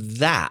much of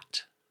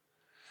that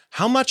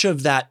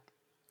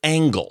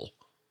angle?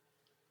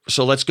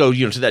 So let's go,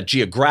 to that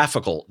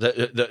geographical,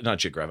 not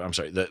geographic, I'm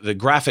sorry, the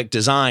graphic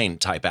design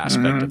type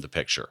aspect of the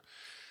picture.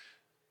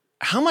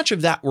 How much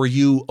of that were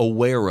you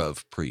aware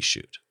of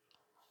pre-shoot?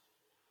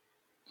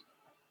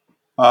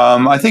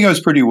 I think I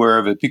was pretty aware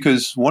of it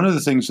because one of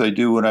the things I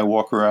do when I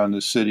walk around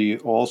the city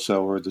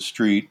also, or the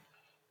street,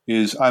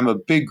 is I'm a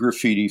big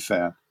graffiti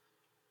fan,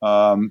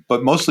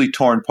 but mostly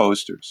torn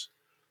posters.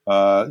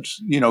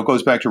 It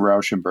goes back to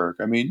Rauschenberg.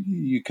 I mean,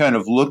 you kind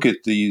of look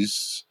at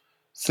these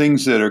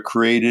things that are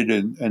created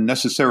and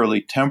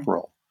necessarily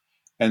temporal.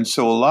 And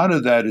so a lot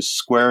of that is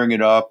squaring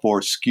it up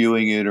or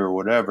skewing it or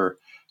whatever.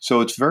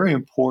 So it's very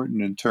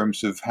important in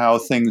terms of how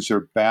things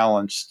are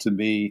balanced to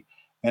me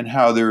and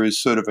how there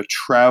is sort of a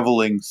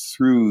traveling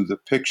through the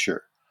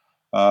picture.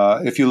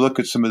 If you look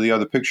at some of the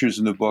other pictures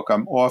in the book,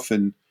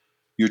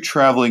 you're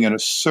traveling in a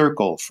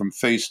circle from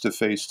face to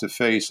face to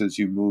face as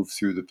you move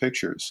through the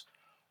pictures.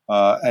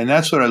 And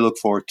that's what I look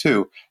for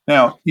too.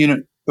 Now,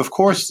 of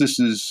course, this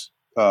is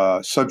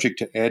subject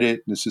to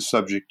edit. This is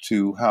subject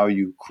to how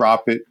you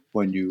crop it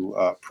when you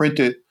print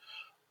it.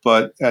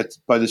 But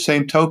by the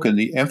same token,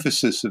 the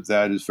emphasis of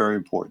that is very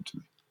important to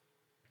me.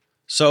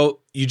 So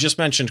you just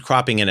mentioned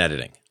cropping and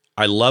editing.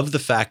 I love the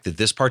fact that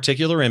this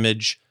particular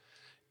image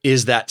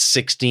is that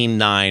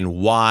 16:9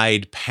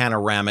 wide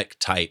panoramic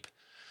type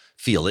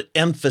feel. It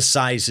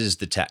emphasizes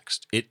the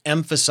text. It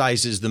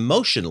emphasizes the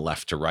motion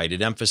left to right.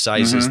 It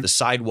emphasizes the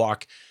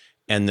sidewalk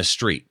and the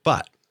street.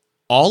 But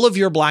all of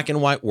your black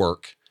and white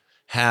work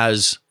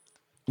has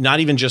not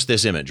even just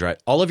this image, right?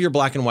 All of your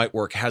black and white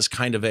work has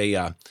kind of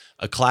a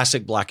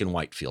classic black and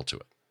white feel to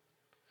it.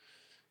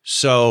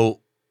 So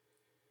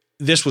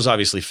this was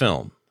obviously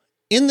film.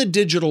 In the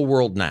digital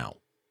world now,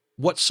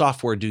 what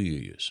software do you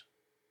use?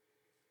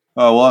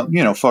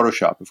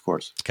 Photoshop, of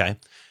course. Okay.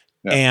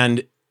 Yeah.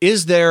 And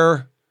is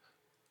there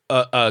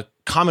a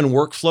common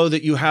workflow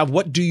that you have?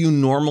 What do you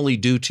normally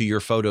do to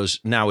your photos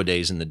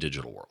nowadays in the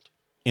digital world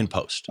in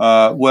post?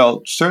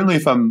 Certainly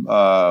if I'm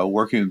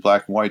working in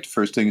black and white, the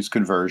first thing is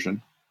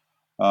conversion.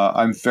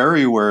 I'm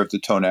very aware of the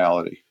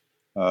tonality.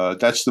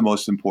 That's the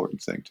most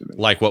important thing to me.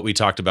 Like what we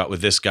talked about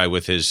with this guy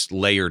with his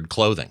layered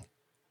clothing.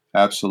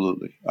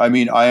 Absolutely. I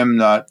mean, I am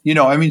not,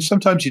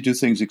 sometimes you do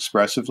things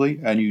expressively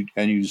and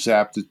you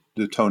zap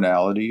the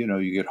tonality,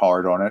 you get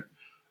hard on it.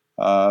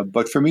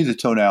 But for me, the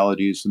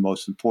tonality is the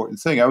most important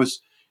thing. I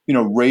was,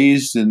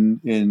 raised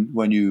in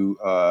when you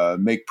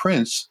make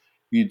prints,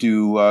 you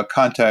do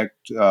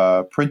contact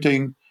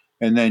printing,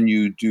 and then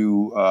you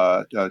do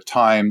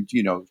timed,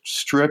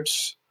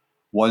 strips,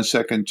 1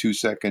 second, 2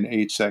 second,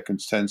 8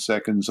 seconds, 10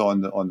 seconds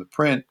on the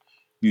print.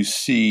 You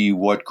see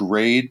what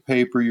grade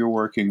paper you're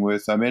working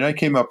with. I mean, I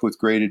came up with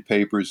graded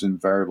papers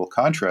and variable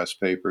contrast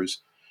papers,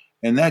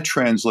 and that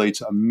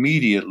translates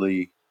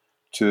immediately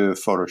to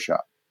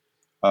Photoshop,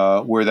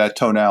 where that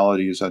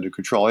tonality is under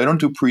control. I don't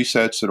do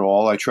presets at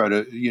all. I try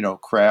to,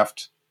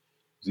 craft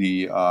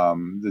the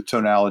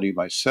tonality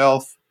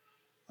myself.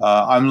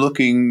 I'm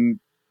looking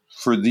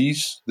for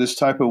this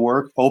type of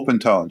work, open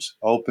tones,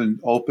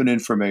 open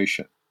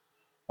information.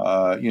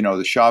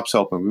 The shop's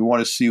open. We want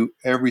to see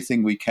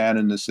everything we can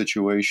in the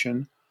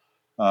situation.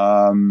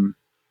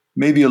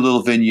 Maybe a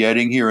little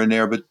vignetting here and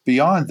there, but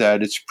beyond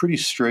that, it's pretty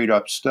straight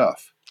up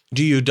stuff.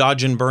 Do you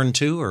dodge and burn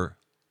too, or?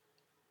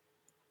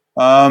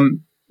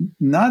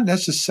 Not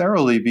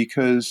necessarily,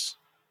 because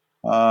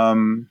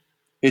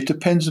it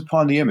depends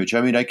upon the image.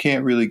 I mean, I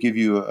can't really give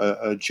you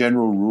a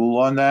general rule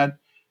on that.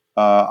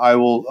 I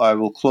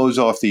will close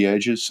off the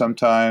edges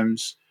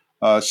sometimes.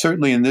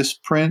 Certainly in this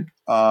print,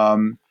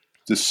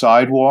 the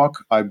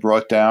sidewalk I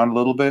brought down a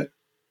little bit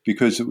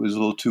because it was a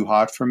little too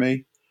hot for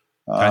me.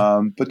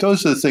 Okay. But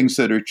those are the things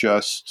that are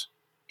just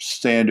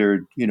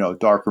standard,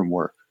 darkroom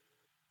work.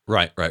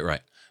 Right.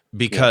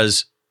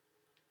 Because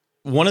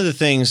one of the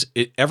things,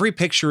 every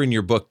picture in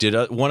your book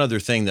did one other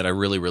thing that I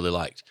really, really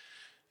liked.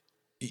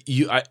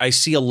 I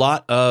see a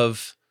lot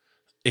of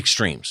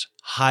extremes,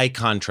 high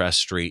contrast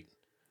street.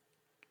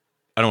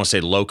 I don't want to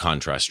say low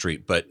contrast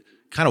street, but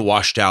kind of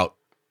washed out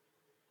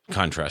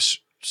contrast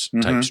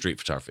type street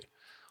photography.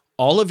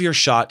 All of your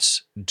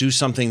shots do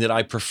something that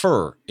I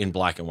prefer in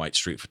black and white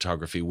street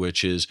photography,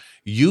 which is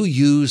you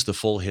use the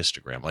full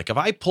histogram. Like if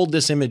I pulled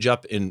this image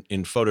up in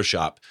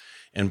Photoshop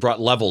and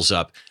brought levels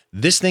up,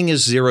 this thing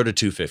is 0 to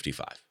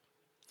 255.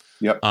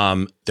 Yep.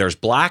 There's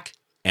black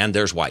and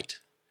there's white.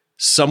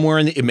 Somewhere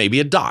it may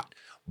be a dot,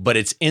 but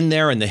it's in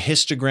there and the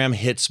histogram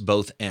hits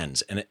both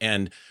ends.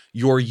 And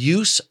your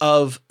use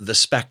of the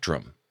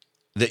spectrum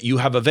that you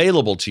have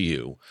available to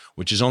you,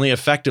 which is only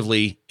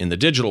effectively in the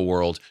digital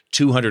world,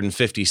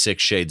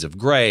 256 shades of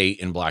gray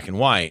in black and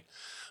white,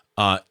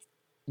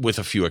 with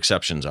a few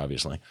exceptions,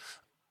 obviously,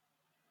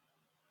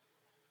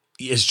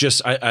 is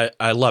just,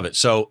 I love it.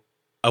 So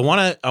I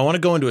want to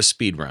go into a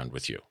speed round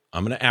with you.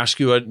 I'm going to ask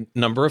you a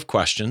number of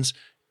questions.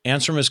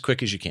 Answer them as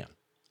quick as you can.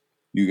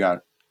 You got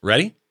it.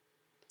 Ready?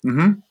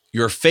 Mm-hmm.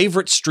 Your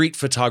favorite street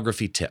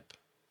photography tip?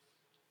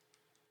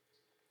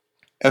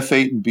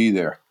 F8 and be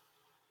there.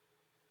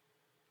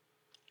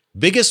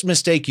 Biggest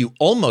mistake you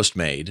almost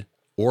made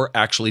or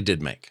actually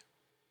did make?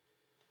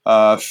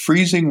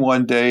 Freezing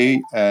one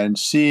day and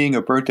seeing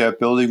a burnt out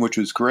building, which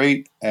was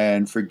great,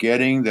 and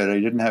forgetting that I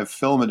didn't have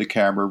film in the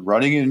camera,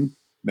 running in,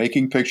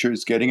 making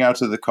pictures, getting out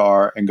to the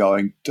car and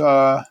going,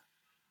 duh.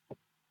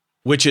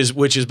 Which is,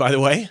 by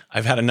the way,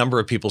 I've had a number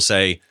of people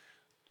say,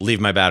 leave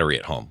my battery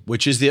at home,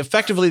 which is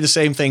effectively the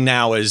same thing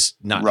now as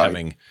not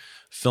having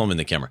film in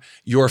the camera.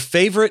 Your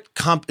favorite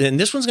and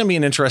this one's going to be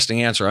an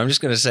interesting answer. I'm just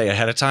going to say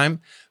ahead of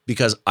time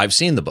because I've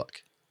seen the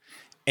book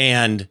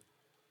and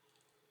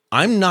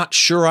I'm not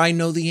sure I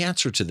know the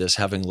answer to this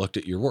having looked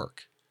at your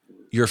work.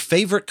 Your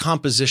favorite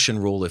composition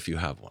rule, if you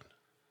have one?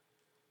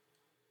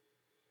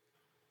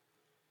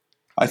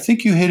 I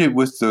think you hit it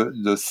with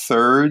the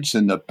thirds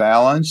and the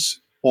balance.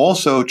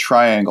 Also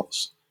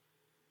triangles.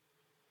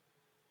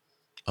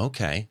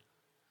 Okay.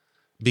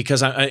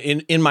 Because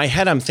in my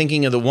head, I'm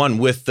thinking of the one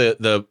with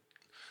the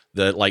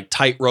like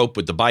tightrope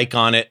with the bike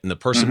on it and the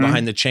person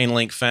behind the chain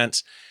link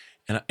fence.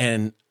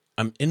 And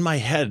I'm in my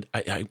head,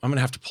 I'm going to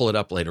have to pull it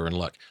up later and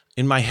look.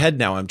 In my head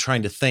now, I'm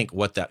trying to think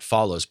what that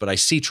follows, but I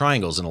see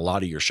triangles in a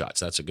lot of your shots.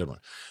 That's a good one.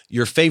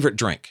 Your favorite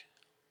drink?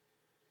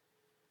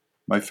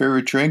 My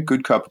favorite drink,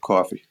 good cup of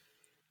coffee.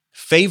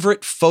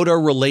 Favorite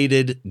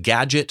photo-related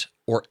gadget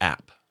or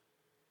app?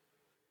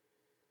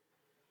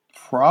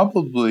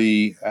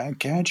 Probably a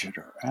gadget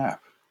or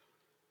app.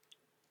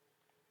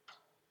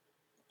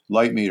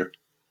 Light meter.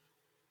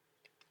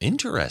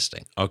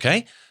 Interesting.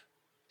 Okay.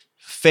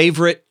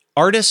 Favorite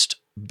artist,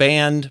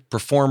 band,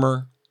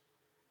 performer?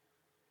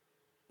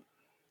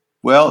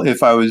 Well,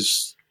 if I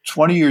was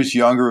 20 years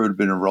younger, it would have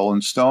been the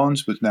Rolling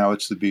Stones, but now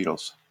it's the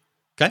Beatles.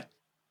 Okay.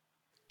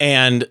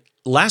 And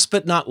last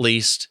but not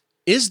least,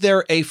 is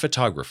there a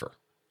photographer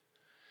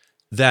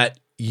that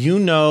you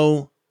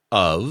know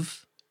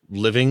of,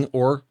 living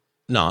or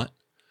not,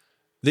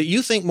 that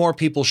you think more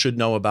people should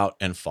know about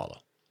and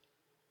follow?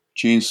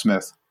 Gene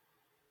Smith.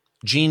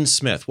 Gene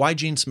Smith. Why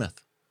Gene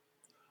Smith?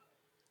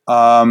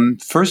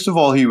 First of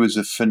all, he was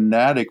a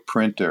fanatic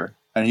printer,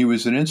 and he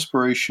was an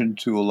inspiration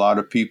to a lot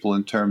of people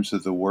in terms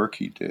of the work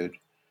he did.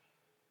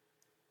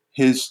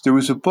 There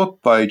was a book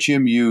by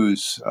Jim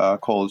Hughes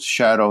called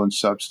Shadow and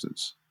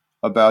Substance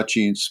about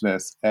Gene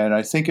Smith, and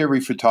I think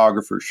every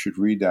photographer should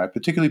read that,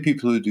 particularly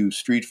people who do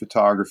street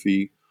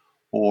photography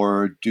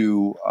or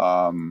do,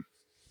 want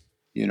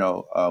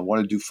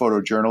to do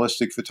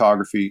photojournalistic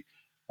photography.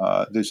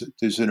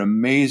 There's an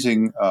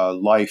amazing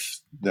life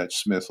that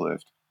Smith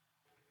lived.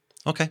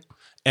 Okay.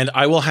 And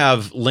I will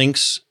have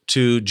links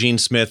to Gene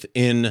Smith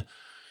in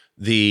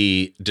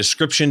the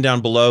description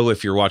down below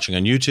if you're watching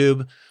on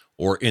YouTube,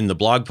 or in the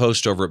blog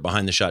post over at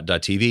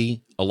behindtheshot.tv,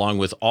 along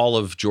with all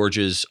of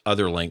George's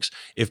other links.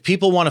 If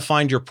people want to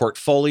find your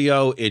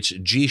portfolio, it's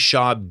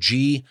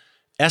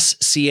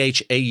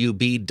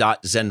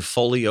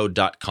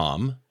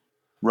gschaub.zenfolio.com.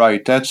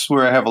 Right. That's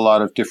where I have a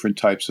lot of different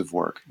types of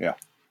work. Yeah.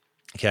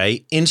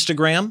 Okay.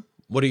 Instagram.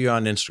 What are you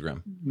on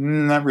Instagram?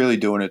 Not really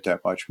doing it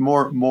that much.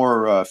 More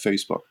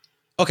Facebook.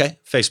 Okay.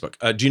 Facebook.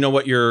 Do you know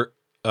what your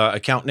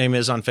account name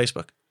is on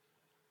Facebook?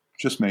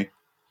 Just me.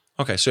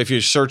 Okay. So if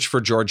you search for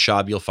George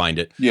Schaub, you'll find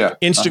it. Yeah.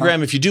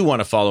 Instagram, if you do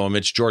want to follow him,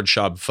 it's George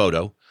Schaub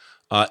Photo.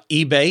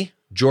 eBay,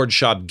 George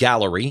Schaub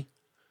Gallery.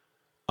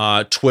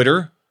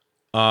 Twitter.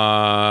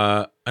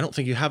 I don't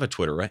think you have a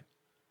Twitter, right?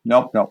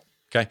 Nope.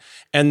 Okay.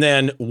 And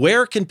then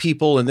where can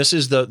people, and this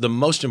is the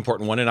most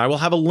important one, and I will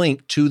have a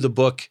link to the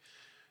book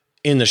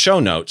in the show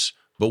notes,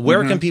 but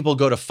where can people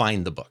go to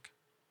find the book?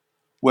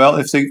 Well,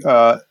 if they,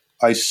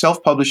 I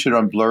self-publish it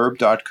on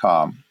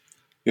blurb.com.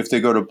 If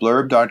they go to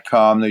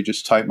blurb.com, they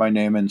just type my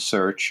name in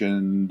search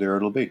and there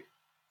it'll be.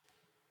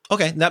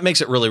 Okay. That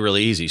makes it really,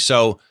 really easy.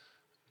 So,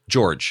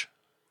 George,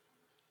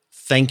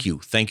 thank you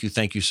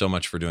so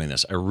much for doing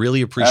this. I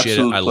really appreciate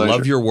Absolute it. I pleasure.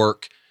 love your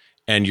work,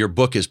 and your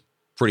book is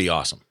pretty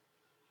awesome.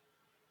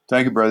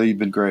 Thank you, brother. You've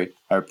been great.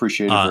 I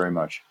appreciate it very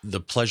much. The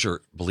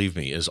pleasure, believe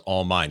me, is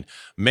all mine.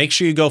 Make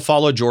sure you go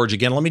follow George.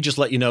 Again, let me just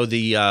let you know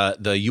the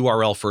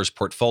URL for his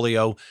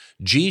portfolio,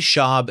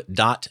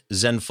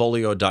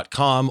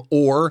 gshab.zenfolio.com,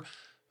 or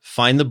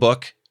find the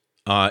book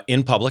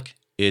in public.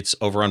 It's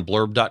over on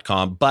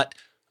blurb.com, but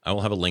I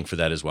will have a link for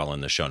that as well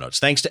in the show notes.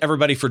 Thanks to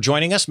everybody for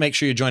joining us. Make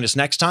sure you join us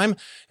next time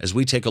as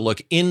we take a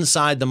look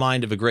inside the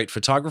mind of a great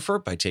photographer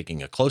by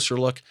taking a closer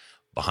look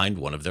behind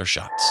one of their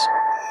shots.